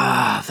like,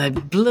 they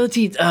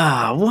bloodied.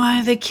 Why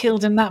are they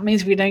killed? And that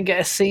means we don't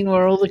get a scene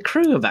where all the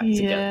crew are back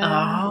together.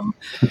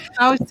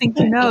 I was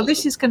thinking,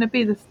 this is going to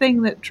be the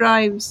thing that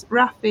drives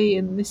Raffi,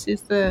 and this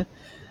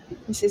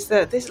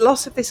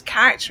loss of this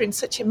character in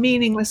such a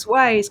meaningless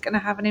way is going to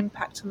have an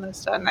impact on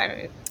us.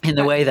 In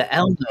the way that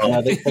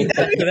Elnor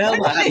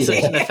had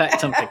such an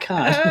effect on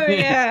Picard. Oh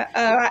yeah.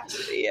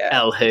 Actually, yeah.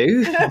 El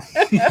who?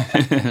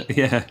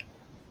 Yeah.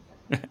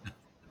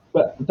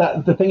 But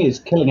the thing is,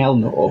 killing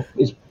Elnor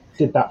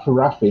did that for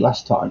Raffi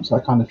last time, so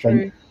I kind of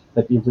think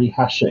they'd be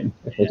rehashing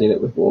if they did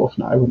it with Worf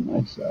now, wouldn't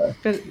they? So.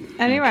 But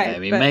anyway,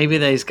 maybe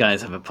those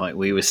guys have a point.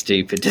 We were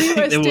stupid to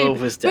think the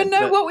Worf was dead.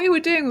 But what we were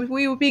doing was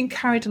we were being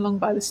carried along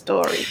by the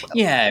story.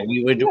 Yeah,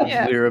 we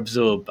were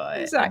absorbed by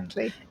it.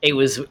 Exactly. It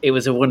was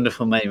a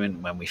wonderful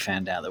moment when we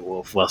found out that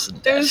Worf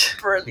wasn't dead. It was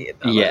brilliant.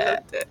 I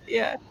loved it.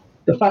 Yeah.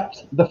 The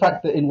fact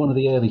that in one of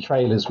the early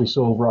trailers we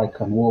saw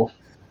Riker and Worf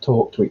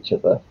talk to each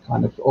other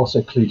kind of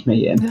also clued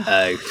me in.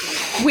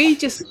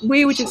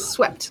 We were just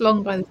swept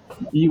along by the...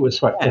 You were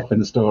swept up in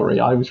the story.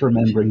 I was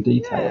remembering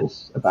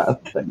details about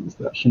other things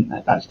that I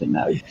shouldn't actually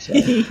know. So.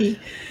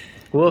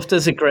 Worf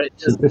does a great...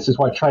 This is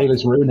why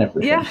trailers ruin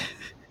everything.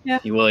 Yeah.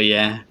 Well,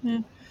 yeah.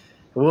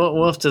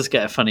 Worf does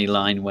get a funny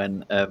line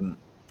when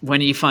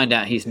you find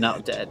out he's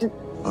not dead.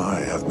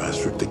 I have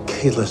mastered the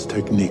Kalis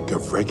technique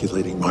of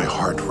regulating my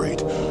heart rate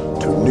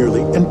to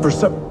nearly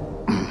imperceptible.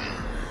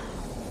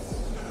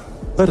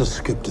 Let us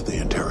skip to the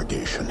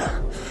interrogation.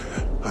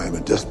 I am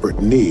in desperate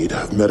need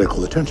of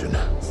medical attention.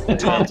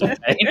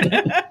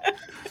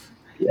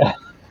 Yeah.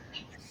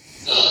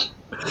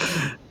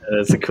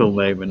 That's a cool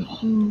moment.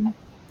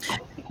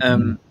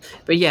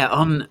 But yeah,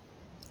 on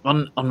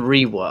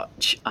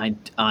rewatch,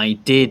 I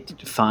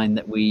did find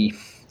that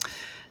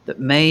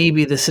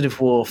maybe the sort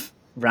of Worf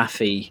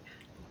Raffi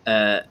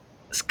kind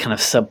of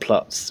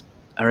subplots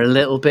are a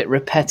little bit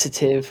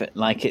repetitive.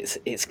 Like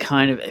it's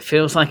kind of, it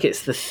feels like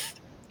it's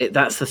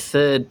that's the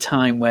third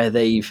time where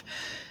they've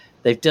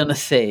done a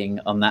thing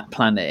on that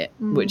planet,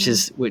 which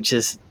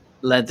has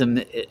led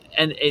them,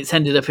 and it's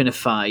ended up in a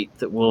fight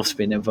that Worf's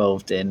been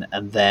involved in,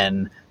 and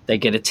then they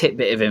get a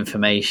tidbit of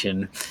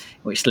information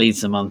which leads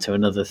them on to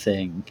another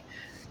thing.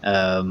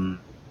 But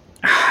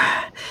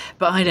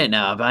I don't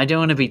know. But I don't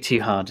want to be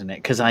too hard on it,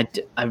 because I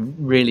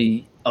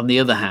really, on the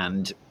other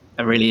hand,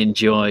 I really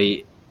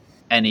enjoy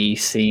any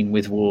scene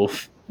with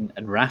Worf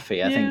and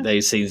Raffi. I think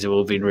those scenes have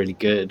all been really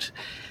good.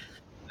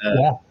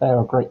 They're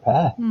a great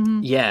pair.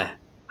 Yeah,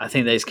 I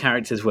think those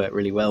characters work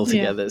really well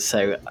together.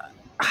 So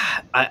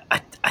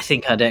I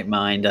think I don't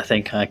mind. I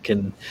think I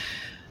can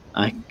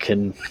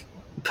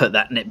put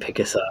that nitpick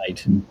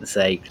aside and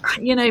say,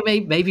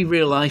 maybe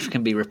real life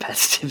can be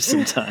repetitive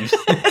sometimes.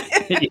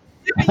 You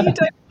don't want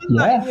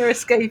that in your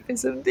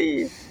escapism, do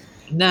you?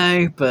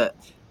 No, but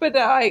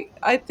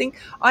I think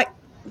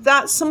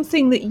that's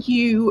something that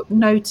you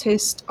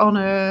noticed on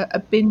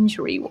a binge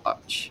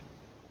rewatch.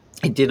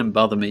 It didn't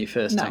bother me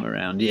first time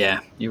around. Yeah,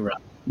 you're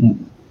right.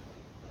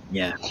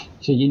 Yeah.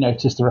 So you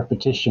noticed the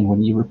repetition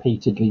when you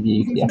repeatedly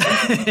viewed the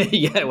episode?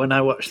 Yeah, when I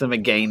watched them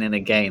again and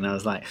again, I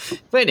was like,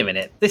 wait a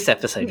minute, this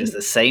episode is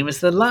the same as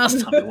the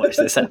last time I watched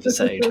this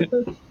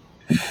episode.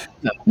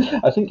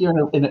 I think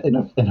you're in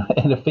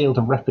a field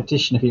of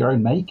repetition of your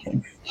own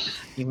making.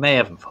 You may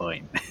have a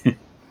point.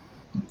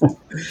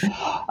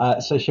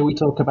 So shall we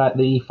talk about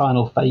the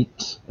final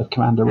fate of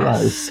Commander Rowe?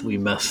 Yes, we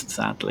must,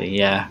 sadly,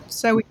 yeah.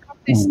 So we got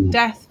this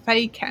death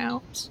fake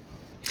out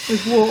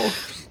with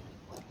Worf.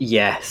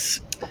 Yes.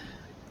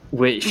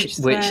 Which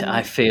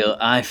I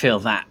feel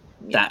that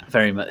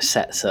very much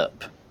sets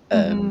up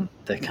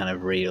the kind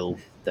of real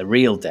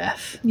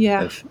death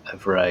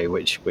of Rowe,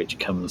 which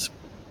comes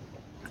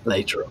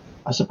later on.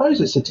 I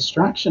suppose it's a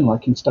distraction,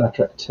 like in Star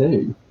Trek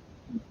 2.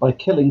 By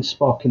killing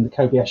Spock in the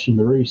Kobayashi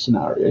Maru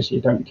scenarios, you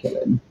don't kill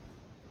him.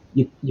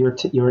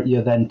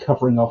 You're then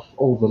covering off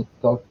all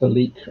the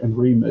leak and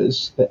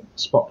rumours that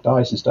Spock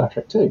dies in Star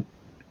Trek 2.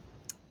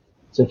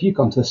 So if you've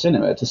gone to the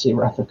cinema to see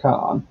Wrath of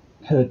Khan,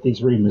 heard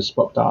these rumours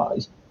Spock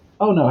dies,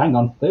 oh no, hang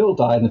on, they all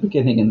die in the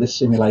beginning and this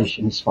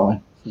simulation is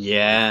fine.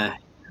 Yeah.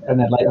 and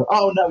then later,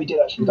 oh no, he did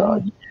actually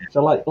die.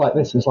 So like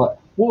this is like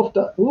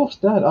Worf's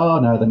dead. Oh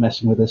no, they're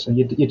messing with us, and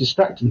you're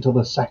distracted until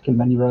the second,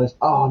 then you realise,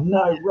 oh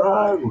no,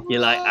 Ro.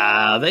 You're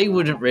like, they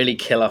wouldn't really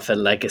kill off a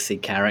legacy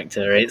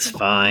character. It's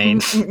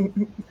fine,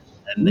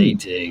 and they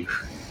do.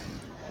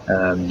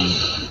 But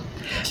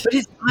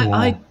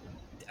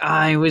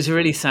I was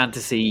really sad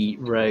to see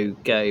Ro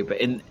go.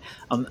 But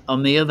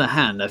on the other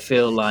hand, I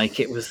feel like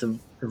it was the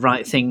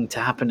right thing to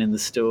happen in the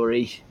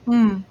story.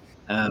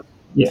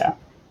 Yeah.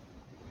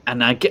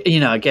 And I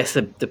guess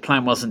the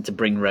plan wasn't to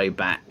bring Ro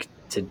back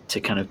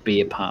to kind of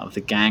be a part of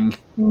the gang.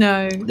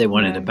 No, they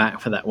wanted her back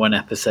for that one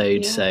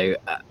episode. So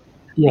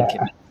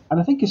and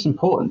I think it's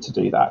important to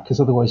do that because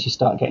otherwise you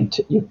start getting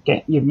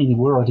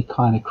we're already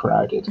kind of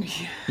crowded.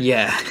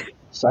 Yeah.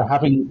 So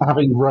having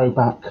Ro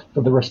back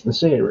for the rest of the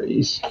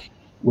series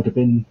would have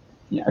been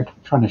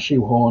trying to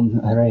shoehorn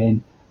her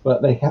in,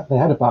 but they had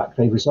her back.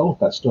 They resolved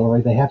that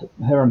story. They had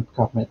her and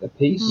Picard made their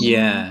peace.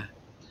 Yeah.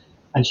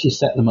 And she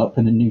set them up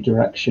in a new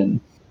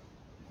direction,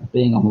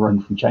 being on the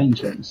run from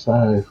changelings.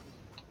 So,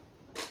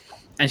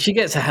 and she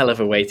gets a hell of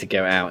a way to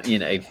go out,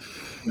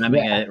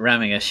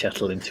 ramming a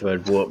shuttle into a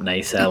warp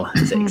nacelle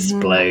as it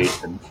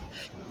explodes. And,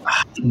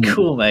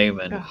 cool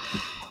moment. And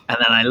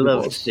then I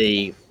loved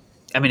it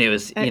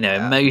was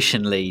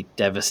emotionally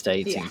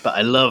devastating, but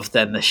I loved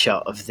then the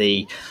shot of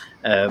the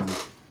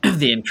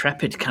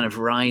Intrepid kind of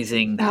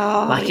rising,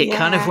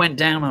 kind of went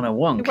down on a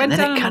wonk, and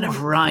then it kind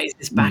of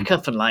rises back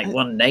up and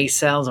one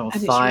nacelles on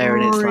fire,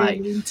 and it's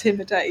like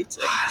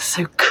intimidating.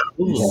 So cool.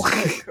 Yeah.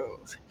 So cool.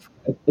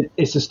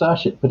 It's a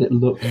starship, but it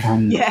looked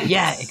angry.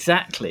 Yeah,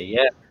 exactly.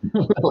 Yeah,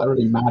 they're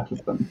really mad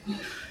with them.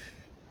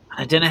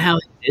 I don't know how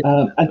they did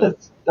and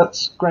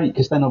that's great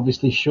because then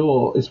obviously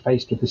Shaw is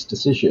faced with this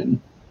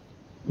decision.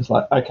 It's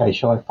like, okay,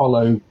 shall I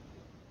follow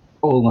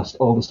all the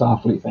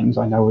Starfleet things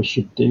I know I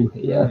should do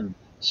here?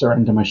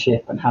 Surrender my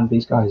ship and hand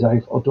these guys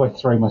over, or do I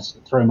throw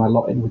my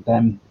lot in with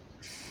them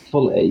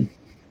fully?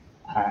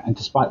 And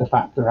despite the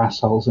fact they're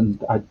assholes and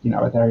they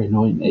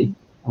annoy me,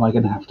 am I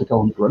going to have to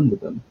go on the run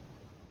with them?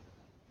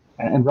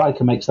 And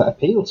Riker makes that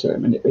appeal to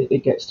him, and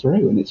it gets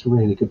through, and it's a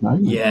really good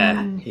moment.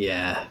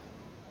 Yeah.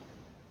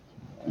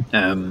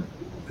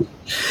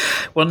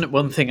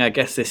 One thing I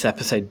guess this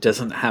episode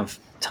doesn't have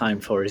time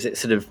for is it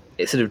sort of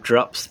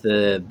drops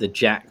the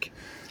Jack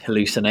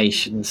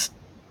hallucinations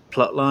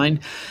plot line.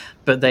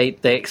 But they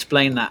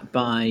explain that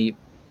by,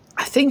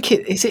 I think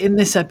is it in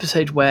this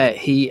episode where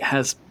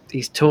he's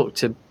talked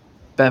to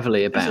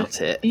Beverly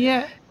about it.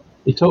 Yeah,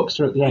 he talks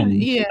to her at the end.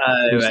 Yeah,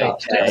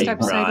 next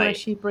episode where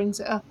she brings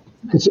it up.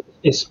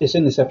 It's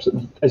in this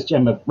episode, as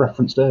Gemma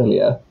referenced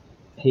earlier.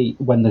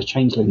 When the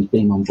changelings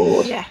beam on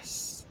board,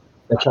 yes,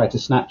 they try to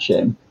snatch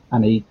him,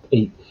 and he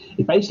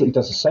basically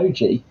does a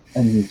Soji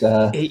and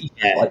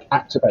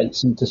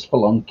activates and just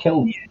full on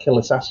kill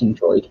assassin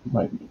droid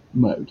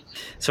mode.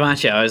 So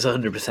actually, I was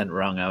 100%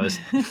 wrong. I was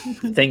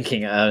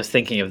thinking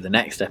of the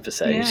next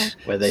episode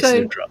where they sort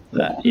of dropped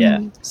that.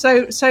 Yeah.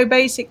 So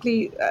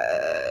basically,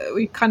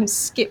 we kind of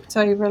skipped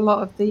over a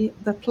lot of the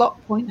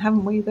plot point,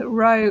 haven't we? That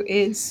Ro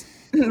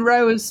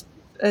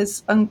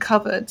has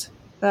uncovered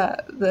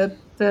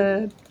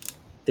the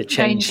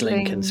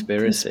changeling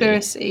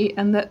conspiracy,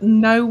 and that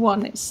no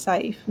one is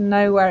safe,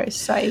 nowhere is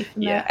safe,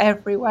 and they're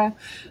everywhere.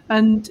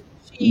 And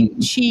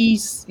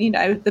she's,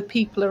 the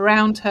people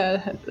around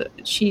her,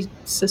 she's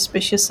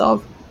suspicious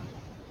of.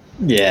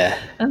 Yeah.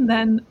 And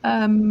then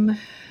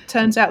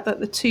turns out that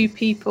the two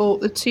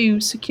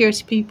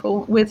security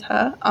people with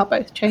her are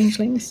both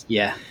changelings.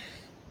 Yeah.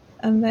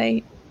 And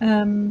they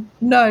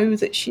know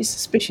that she's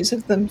suspicious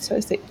of them, so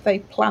they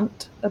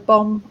plant a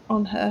bomb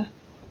on her.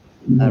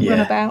 Run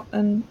about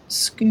and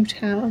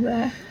scoot out of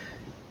there.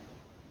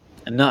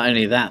 And not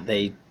only that,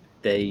 they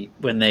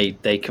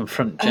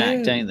confront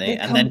Jack, don't they?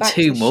 And then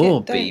two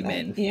more beam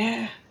in.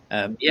 Yeah.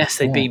 Yes,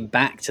 they beam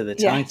back to the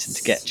Titan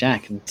to get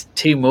Jack, and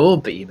two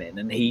more beam in,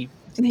 and he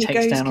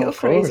takes down all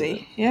four of them.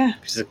 Yeah.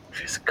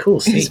 It's a cool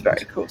scene. It's a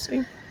very cool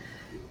scene.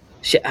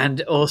 And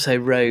also,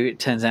 Ro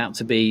turns out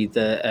to be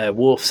the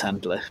Worf's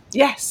handler.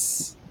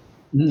 Yes.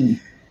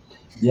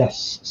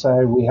 Yes.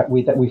 So we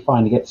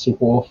finally get to see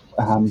Worf.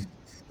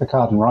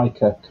 Picard and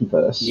Riker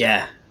converse.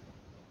 Yeah.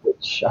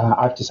 Which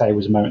I have to say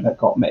was a moment that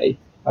got me.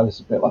 I was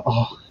a bit like,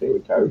 oh, here we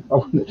go.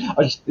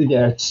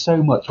 It's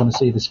so much I want to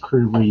see this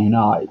crew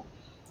reunite.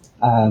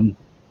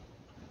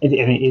 It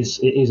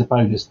is a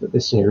bonus that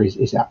this series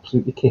is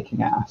absolutely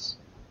kicking ass.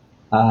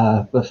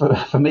 But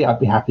for me, I'd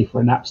be happy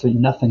for an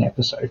absolutely nothing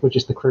episode where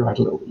just the crew had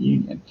a little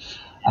reunion.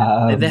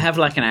 They have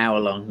like an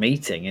hour-long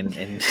meeting in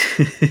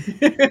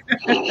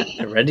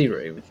the ready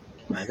room.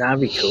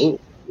 That'd be cool.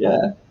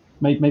 Yeah.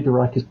 Maybe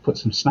Riker's put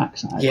some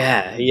snacks out.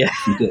 Yeah.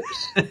 Some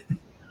dips.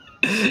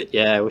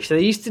 Yeah, which they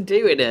used to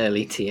do in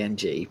early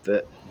TNG,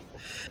 but...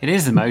 It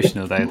is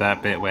emotional, though,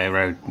 that bit where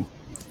Ro...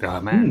 Oh,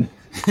 man.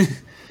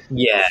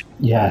 Yeah,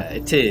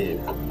 it is.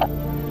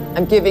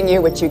 I'm giving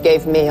you what you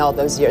gave me all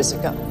those years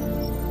ago.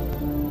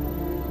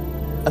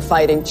 A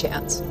fighting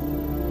chance.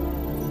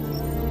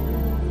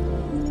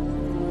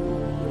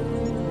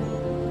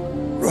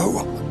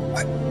 Ro,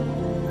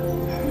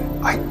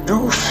 I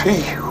do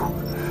see you.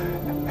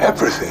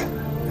 Everything.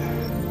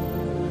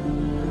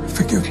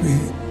 Forgive me.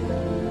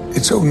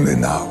 It's only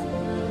now.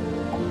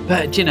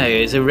 But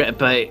it's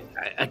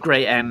a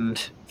great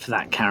end for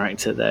that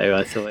character, though.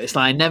 I thought it's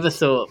like I never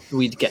thought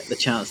we'd get the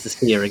chance to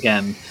see her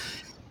again.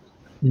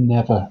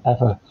 Never,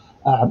 ever.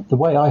 The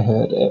way I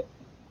heard it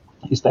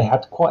is they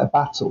had quite a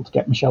battle to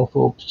get Michelle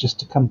Forbes just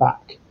to come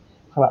back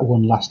for that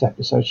one last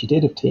episode she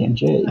did of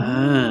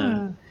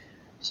TNG.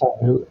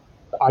 So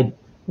I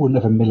wouldn't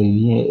have a million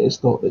years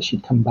thought that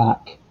she'd come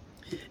back.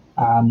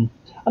 I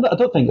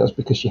don't think it was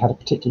because she had a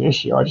particular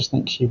issue. I just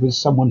think she was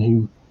someone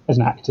who, as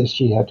an actress,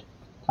 she had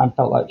kind of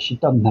felt like she'd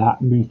done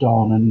that, moved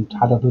on, and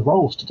had other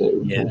roles to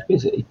do, and was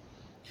busy.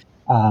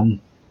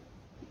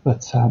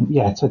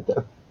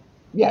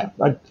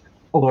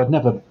 Although I'd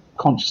never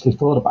consciously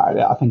thought about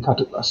it, I think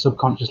I'd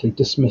subconsciously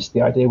dismissed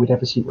the idea we'd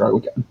ever see Ro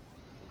again.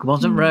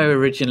 Wasn't Ro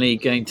originally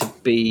going to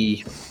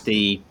be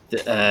the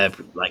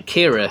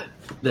Kira,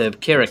 the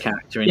Kira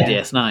character in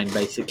DS9?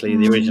 Basically,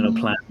 the original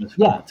plan was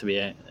for that to be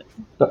it.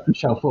 But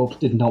Michelle Forbes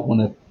did not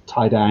want to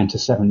tie down to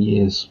 7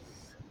 years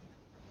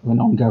of an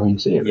ongoing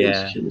series.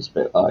 Yeah. She was a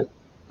bit like,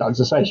 as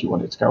I say, she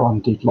wanted to go on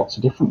and do lots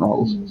of different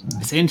roles. So.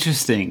 It's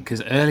interesting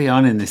because early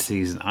on in this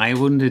season, I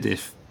wondered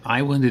if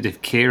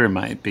Kira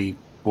might be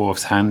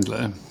Worf's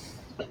handler.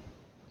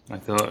 I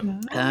thought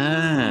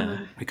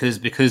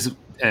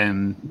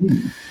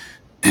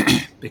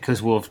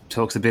because Worf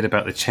talks a bit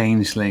about the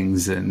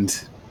changelings and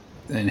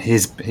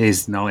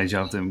his knowledge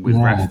of them with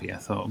Raffi. I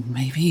thought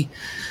maybe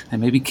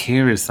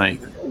Kira's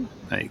like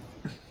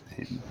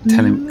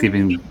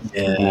giving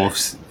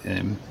Worf's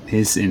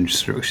his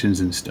instructions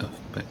and stuff,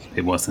 but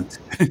it wasn't.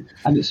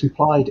 And it's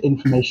implied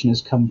information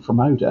has come from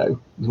Odo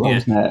as well,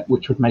 isn't it?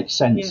 Which would make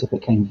sense if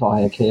it came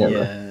via Kira.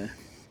 Yeah.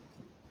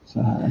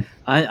 So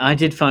I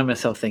did find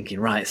myself thinking,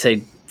 right, so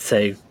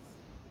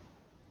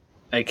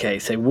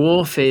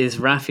Worf is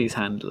Raffi's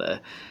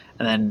handler,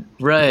 and then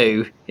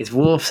Ro is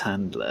Worf's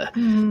handler.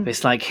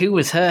 It's like, who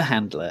was her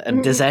handler?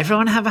 And does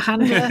everyone have a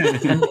handler?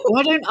 And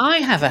why don't I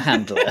have a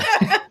handler?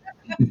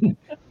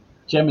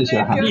 Jem is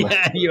your handler.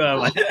 Yeah, you are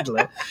my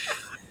handler.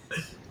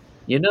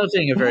 You're not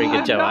doing a very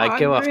good job. I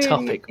go off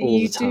topic all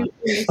the time.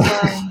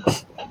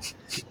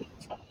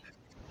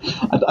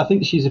 I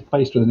think she's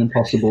faced with an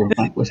impossible and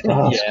thankless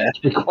task.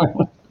 To be quite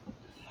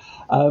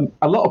honest.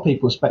 A lot of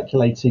people are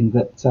speculating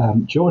that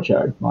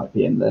Giorgio might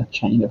be in the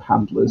chain of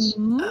handlers.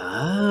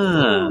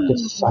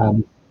 Because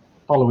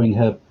following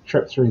her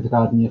trip through the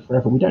Gardenia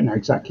Forever, we don't know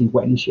exactly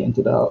when she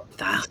ended up.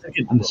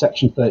 And the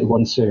Section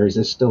 31 series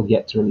has still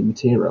yet to really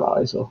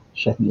materialise or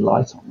shed any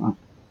light on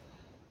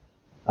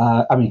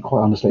that.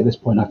 Quite honestly, at this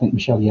point, I think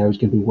Michelle Yeoh is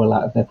going to be well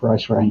out of their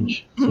price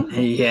range.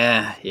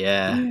 Yeah,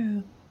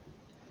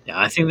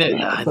 I think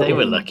that they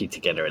were lucky to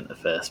get her in the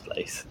first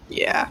place.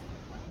 Yeah.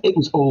 It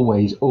was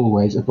always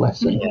a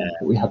blessing that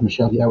we had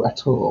Michelle Yeoh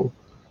at all.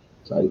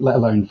 So, let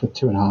alone for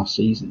 2.5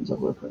 seasons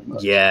of her, pretty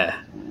much. Yeah,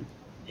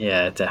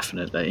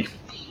 definitely.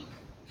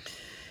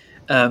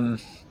 So,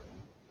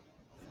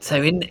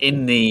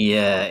 in the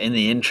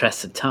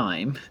interest of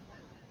time,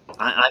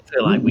 I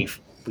feel like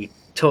we've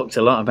talked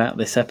a lot about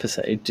this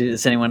episode.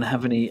 Does anyone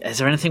have any? Is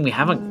there anything we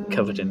haven't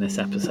covered in this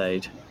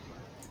episode?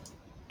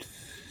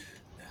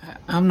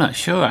 I'm not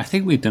sure. I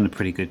think we've done a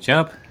pretty good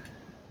job.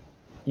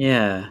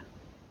 Yeah.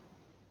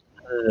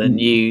 Than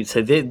you.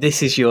 So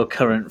this is your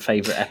current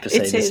favourite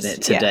episode, isn't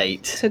it? To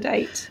date. To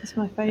date, it's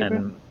my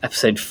favourite.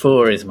 Episode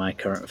 4 is my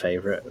current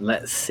favourite.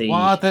 Let's see.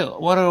 What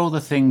are all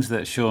the things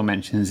that Shaw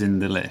mentions in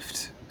the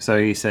lift? So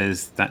he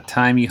says that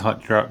time you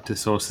hot dropped the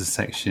sources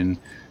section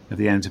of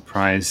the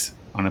Enterprise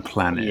on a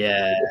planet.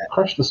 Yeah.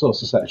 Crashed the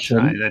sources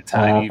section. That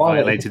time you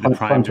violated the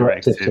Prime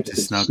Directive to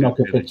snug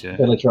a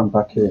villager on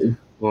Baku.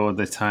 Or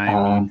the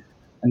time...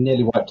 and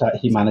nearly wiped out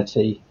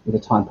humanity with a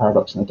time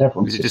paradox in the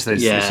Devon system.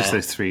 It's just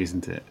those 3,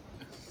 isn't it?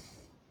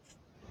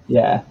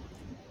 Yeah.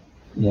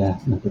 Yeah.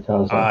 That bit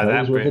was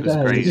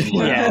great.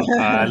 Yeah.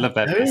 I love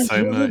that bit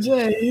so much.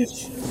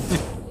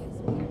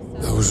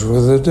 Those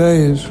were the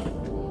days.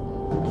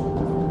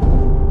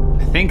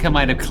 I think I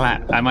might have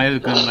clapped. I might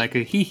have gone like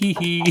a hee hee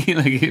hee.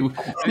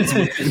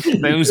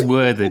 Those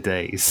were the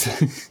days.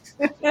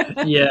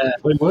 Yeah.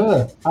 They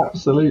were.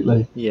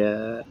 Absolutely.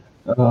 Yeah.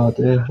 Oh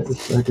dear,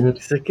 it's so good.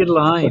 It's a good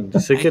line.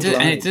 It's a good line.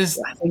 I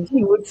think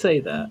he would say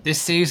that. This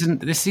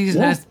season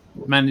has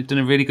done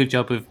a really good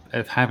job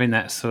of having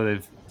that sort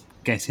of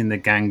getting the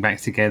gang back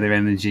together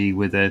energy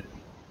with a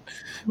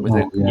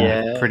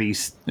pretty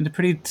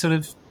sort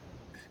of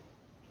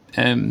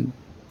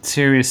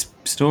serious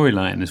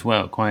storyline as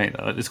well.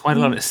 There's quite a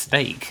lot at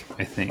stake.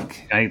 I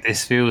think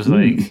this feels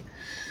like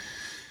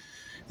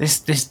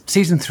this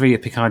season 3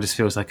 of Picard just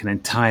feels like an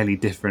entirely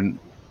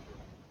different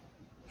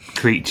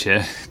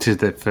creature to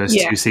the first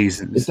 2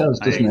 seasons. It does,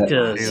 doesn't it? It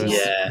does,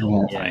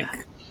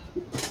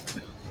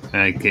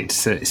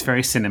 It's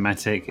very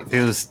cinematic. It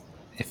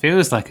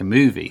feels like a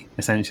movie,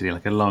 essentially,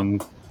 like a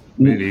long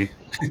movie.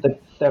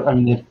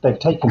 They've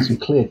taken some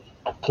clear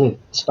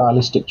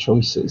stylistic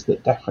choices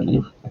that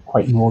definitely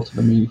equate more to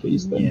the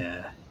movies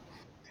than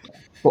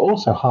but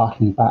also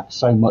harkening back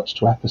so much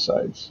to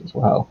episodes as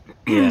well.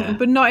 Yeah,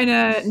 but not in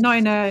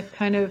a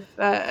kind of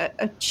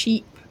a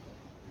cheap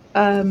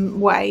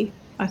way.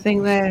 I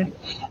think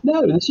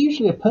there's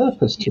usually a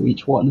purpose to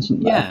each one,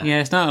 isn't there?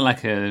 Yeah. It's not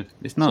like they're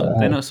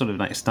not sort of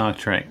like Star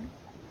Trek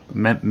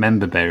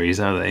member berries,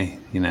 are they?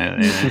 You know,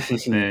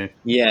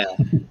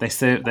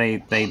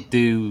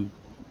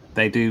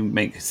 they do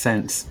make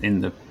sense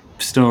in the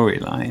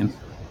storyline.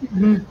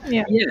 Mm-hmm.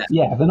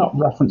 Yeah, they're not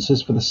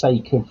references for the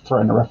sake of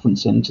throwing a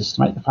reference in just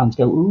to make the fans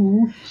go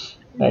ooh.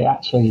 They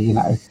actually,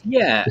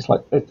 it's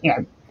like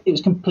it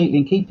was completely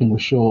in keeping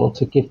with Shaw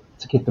to give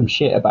them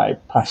shit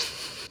about past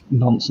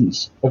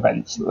nonsense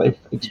events that they've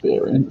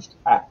experienced.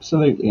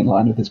 Absolutely in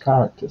line with his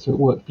character, so it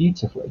worked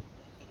beautifully.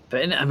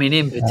 But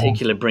in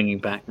particular, bringing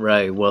back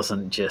Ro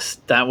wasn't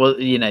just that.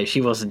 She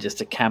wasn't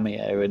just a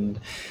cameo, and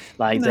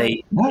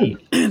they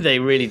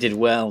really did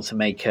well to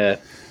make her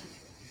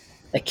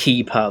a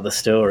key part of the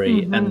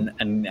story,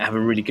 and have a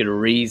really good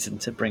reason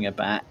to bring her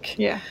back.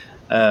 Yeah.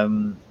 I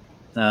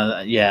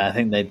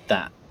think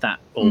that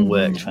all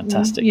worked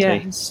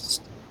fantastically.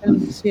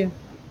 Yeah.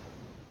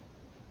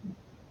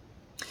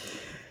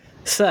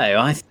 So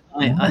I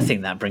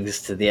think that brings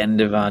us to the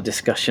end of our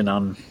discussion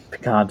on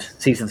Picard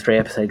Season 3,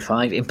 Episode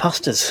 5,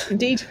 Imposters.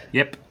 Indeed.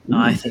 Yep.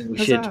 I think we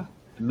should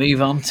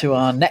move on to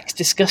our next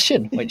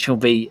discussion, which will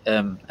be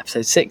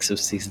Episode 6 of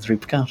Season 3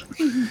 Picard.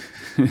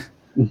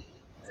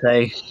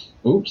 So...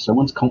 Oops,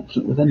 someone's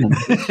confident within them.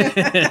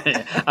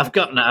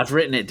 I've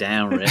written it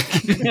down, Rick.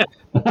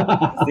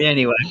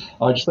 Anyway.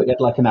 I just thought you had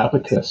like an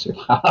abacus.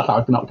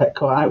 I'd not get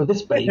caught out with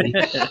this baby.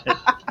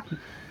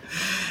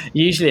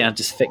 Usually I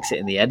just fix it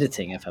in the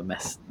editing if I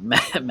mess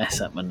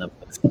up my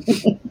numbers.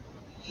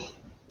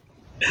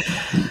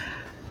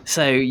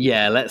 So,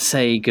 let's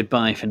say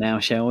goodbye for now,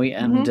 shall we?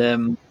 And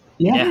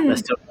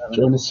let's talk about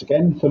Join us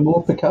again for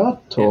more Picard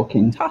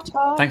talking.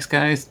 Ta-ta. Thanks,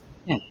 guys.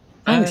 Yeah.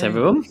 Thanks,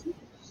 everyone.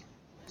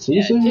 See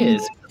you soon.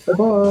 Cheers.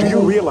 Bye-bye. Do you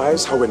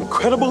realize how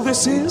incredible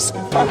this is?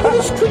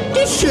 It's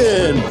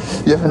tradition!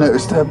 You ever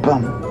noticed her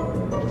bum?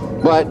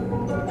 What?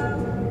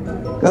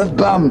 Her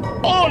bum.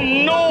 Oh,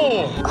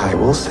 no! I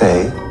will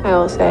say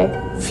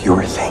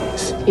fewer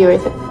things. Okay.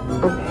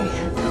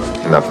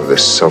 Enough of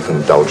this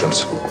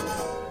self-indulgence.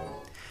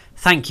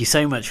 Thank you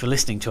so much for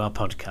listening to our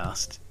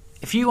podcast.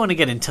 If you want to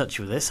get in touch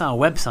with us, our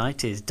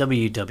website is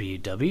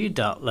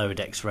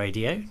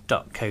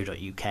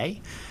www.lowerdexradio.co.uk.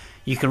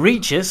 You can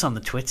reach us on the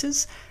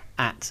Twitters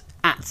at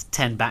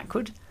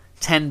 10backward,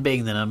 10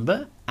 being the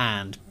number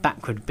and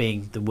backward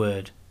being the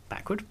word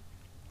backward.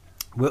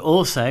 We're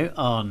also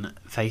on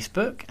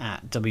Facebook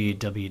at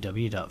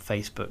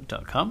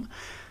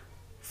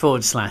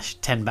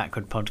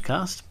www.facebook.com/10backward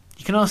podcast.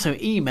 You can also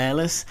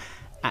email us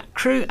at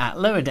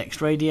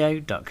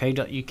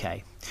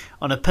crew@lowerdexradio.co.uk.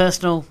 On a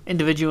personal,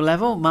 individual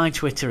level, my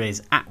Twitter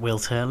is @Will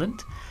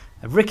Turland.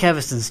 Rick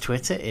Everson's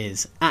Twitter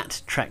is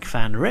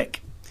 @TrekFanRick.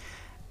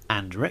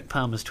 And Rick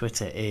Palmer's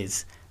Twitter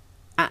is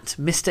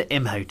 @Mr.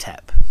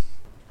 Imhotep.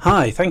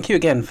 Hi, thank you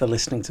again for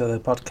listening to the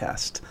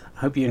podcast.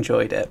 I hope you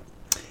enjoyed it.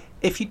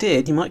 If you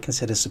did, you might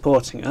consider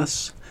supporting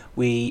us.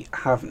 We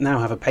now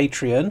have a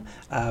Patreon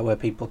where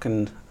people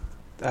can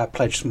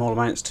pledge small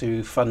amounts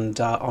to fund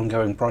our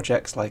ongoing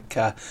projects like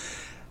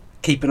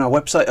keeping our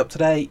website up to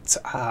date,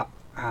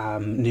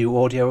 new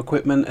audio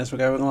equipment as we're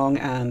going along,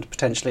 and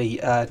potentially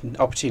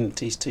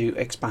opportunities to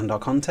expand our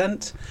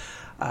content.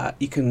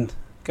 You can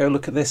go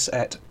look at this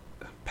at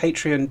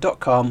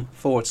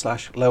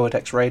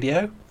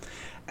patreon.com/lowerdexradio.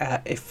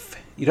 If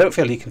you don't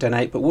feel you can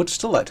donate but would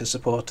still like to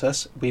support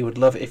us, we would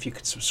love it if you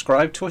could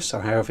subscribe to us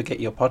on however you get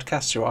your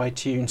podcasts, through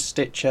iTunes,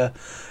 Stitcher,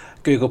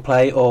 Google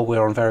Play, or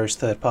we're on various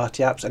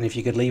third-party apps. And if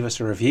you could leave us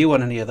a review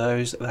on any of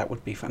those, that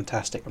would be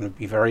fantastic and we'd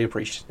be very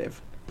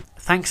appreciative.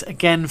 Thanks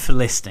again for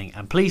listening,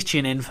 and please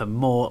tune in for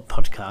more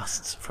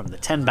podcasts from the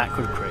 10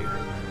 Backward crew.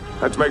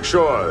 Let's make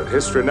sure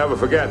history never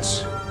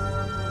forgets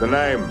the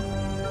name.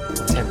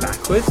 10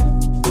 Backward?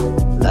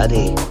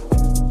 Laddie,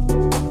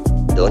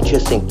 don't you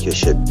think you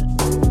should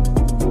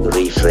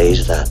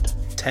rephrase that?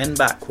 10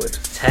 Backward.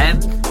 10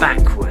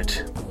 Backward.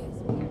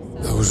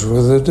 Those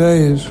were the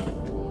days.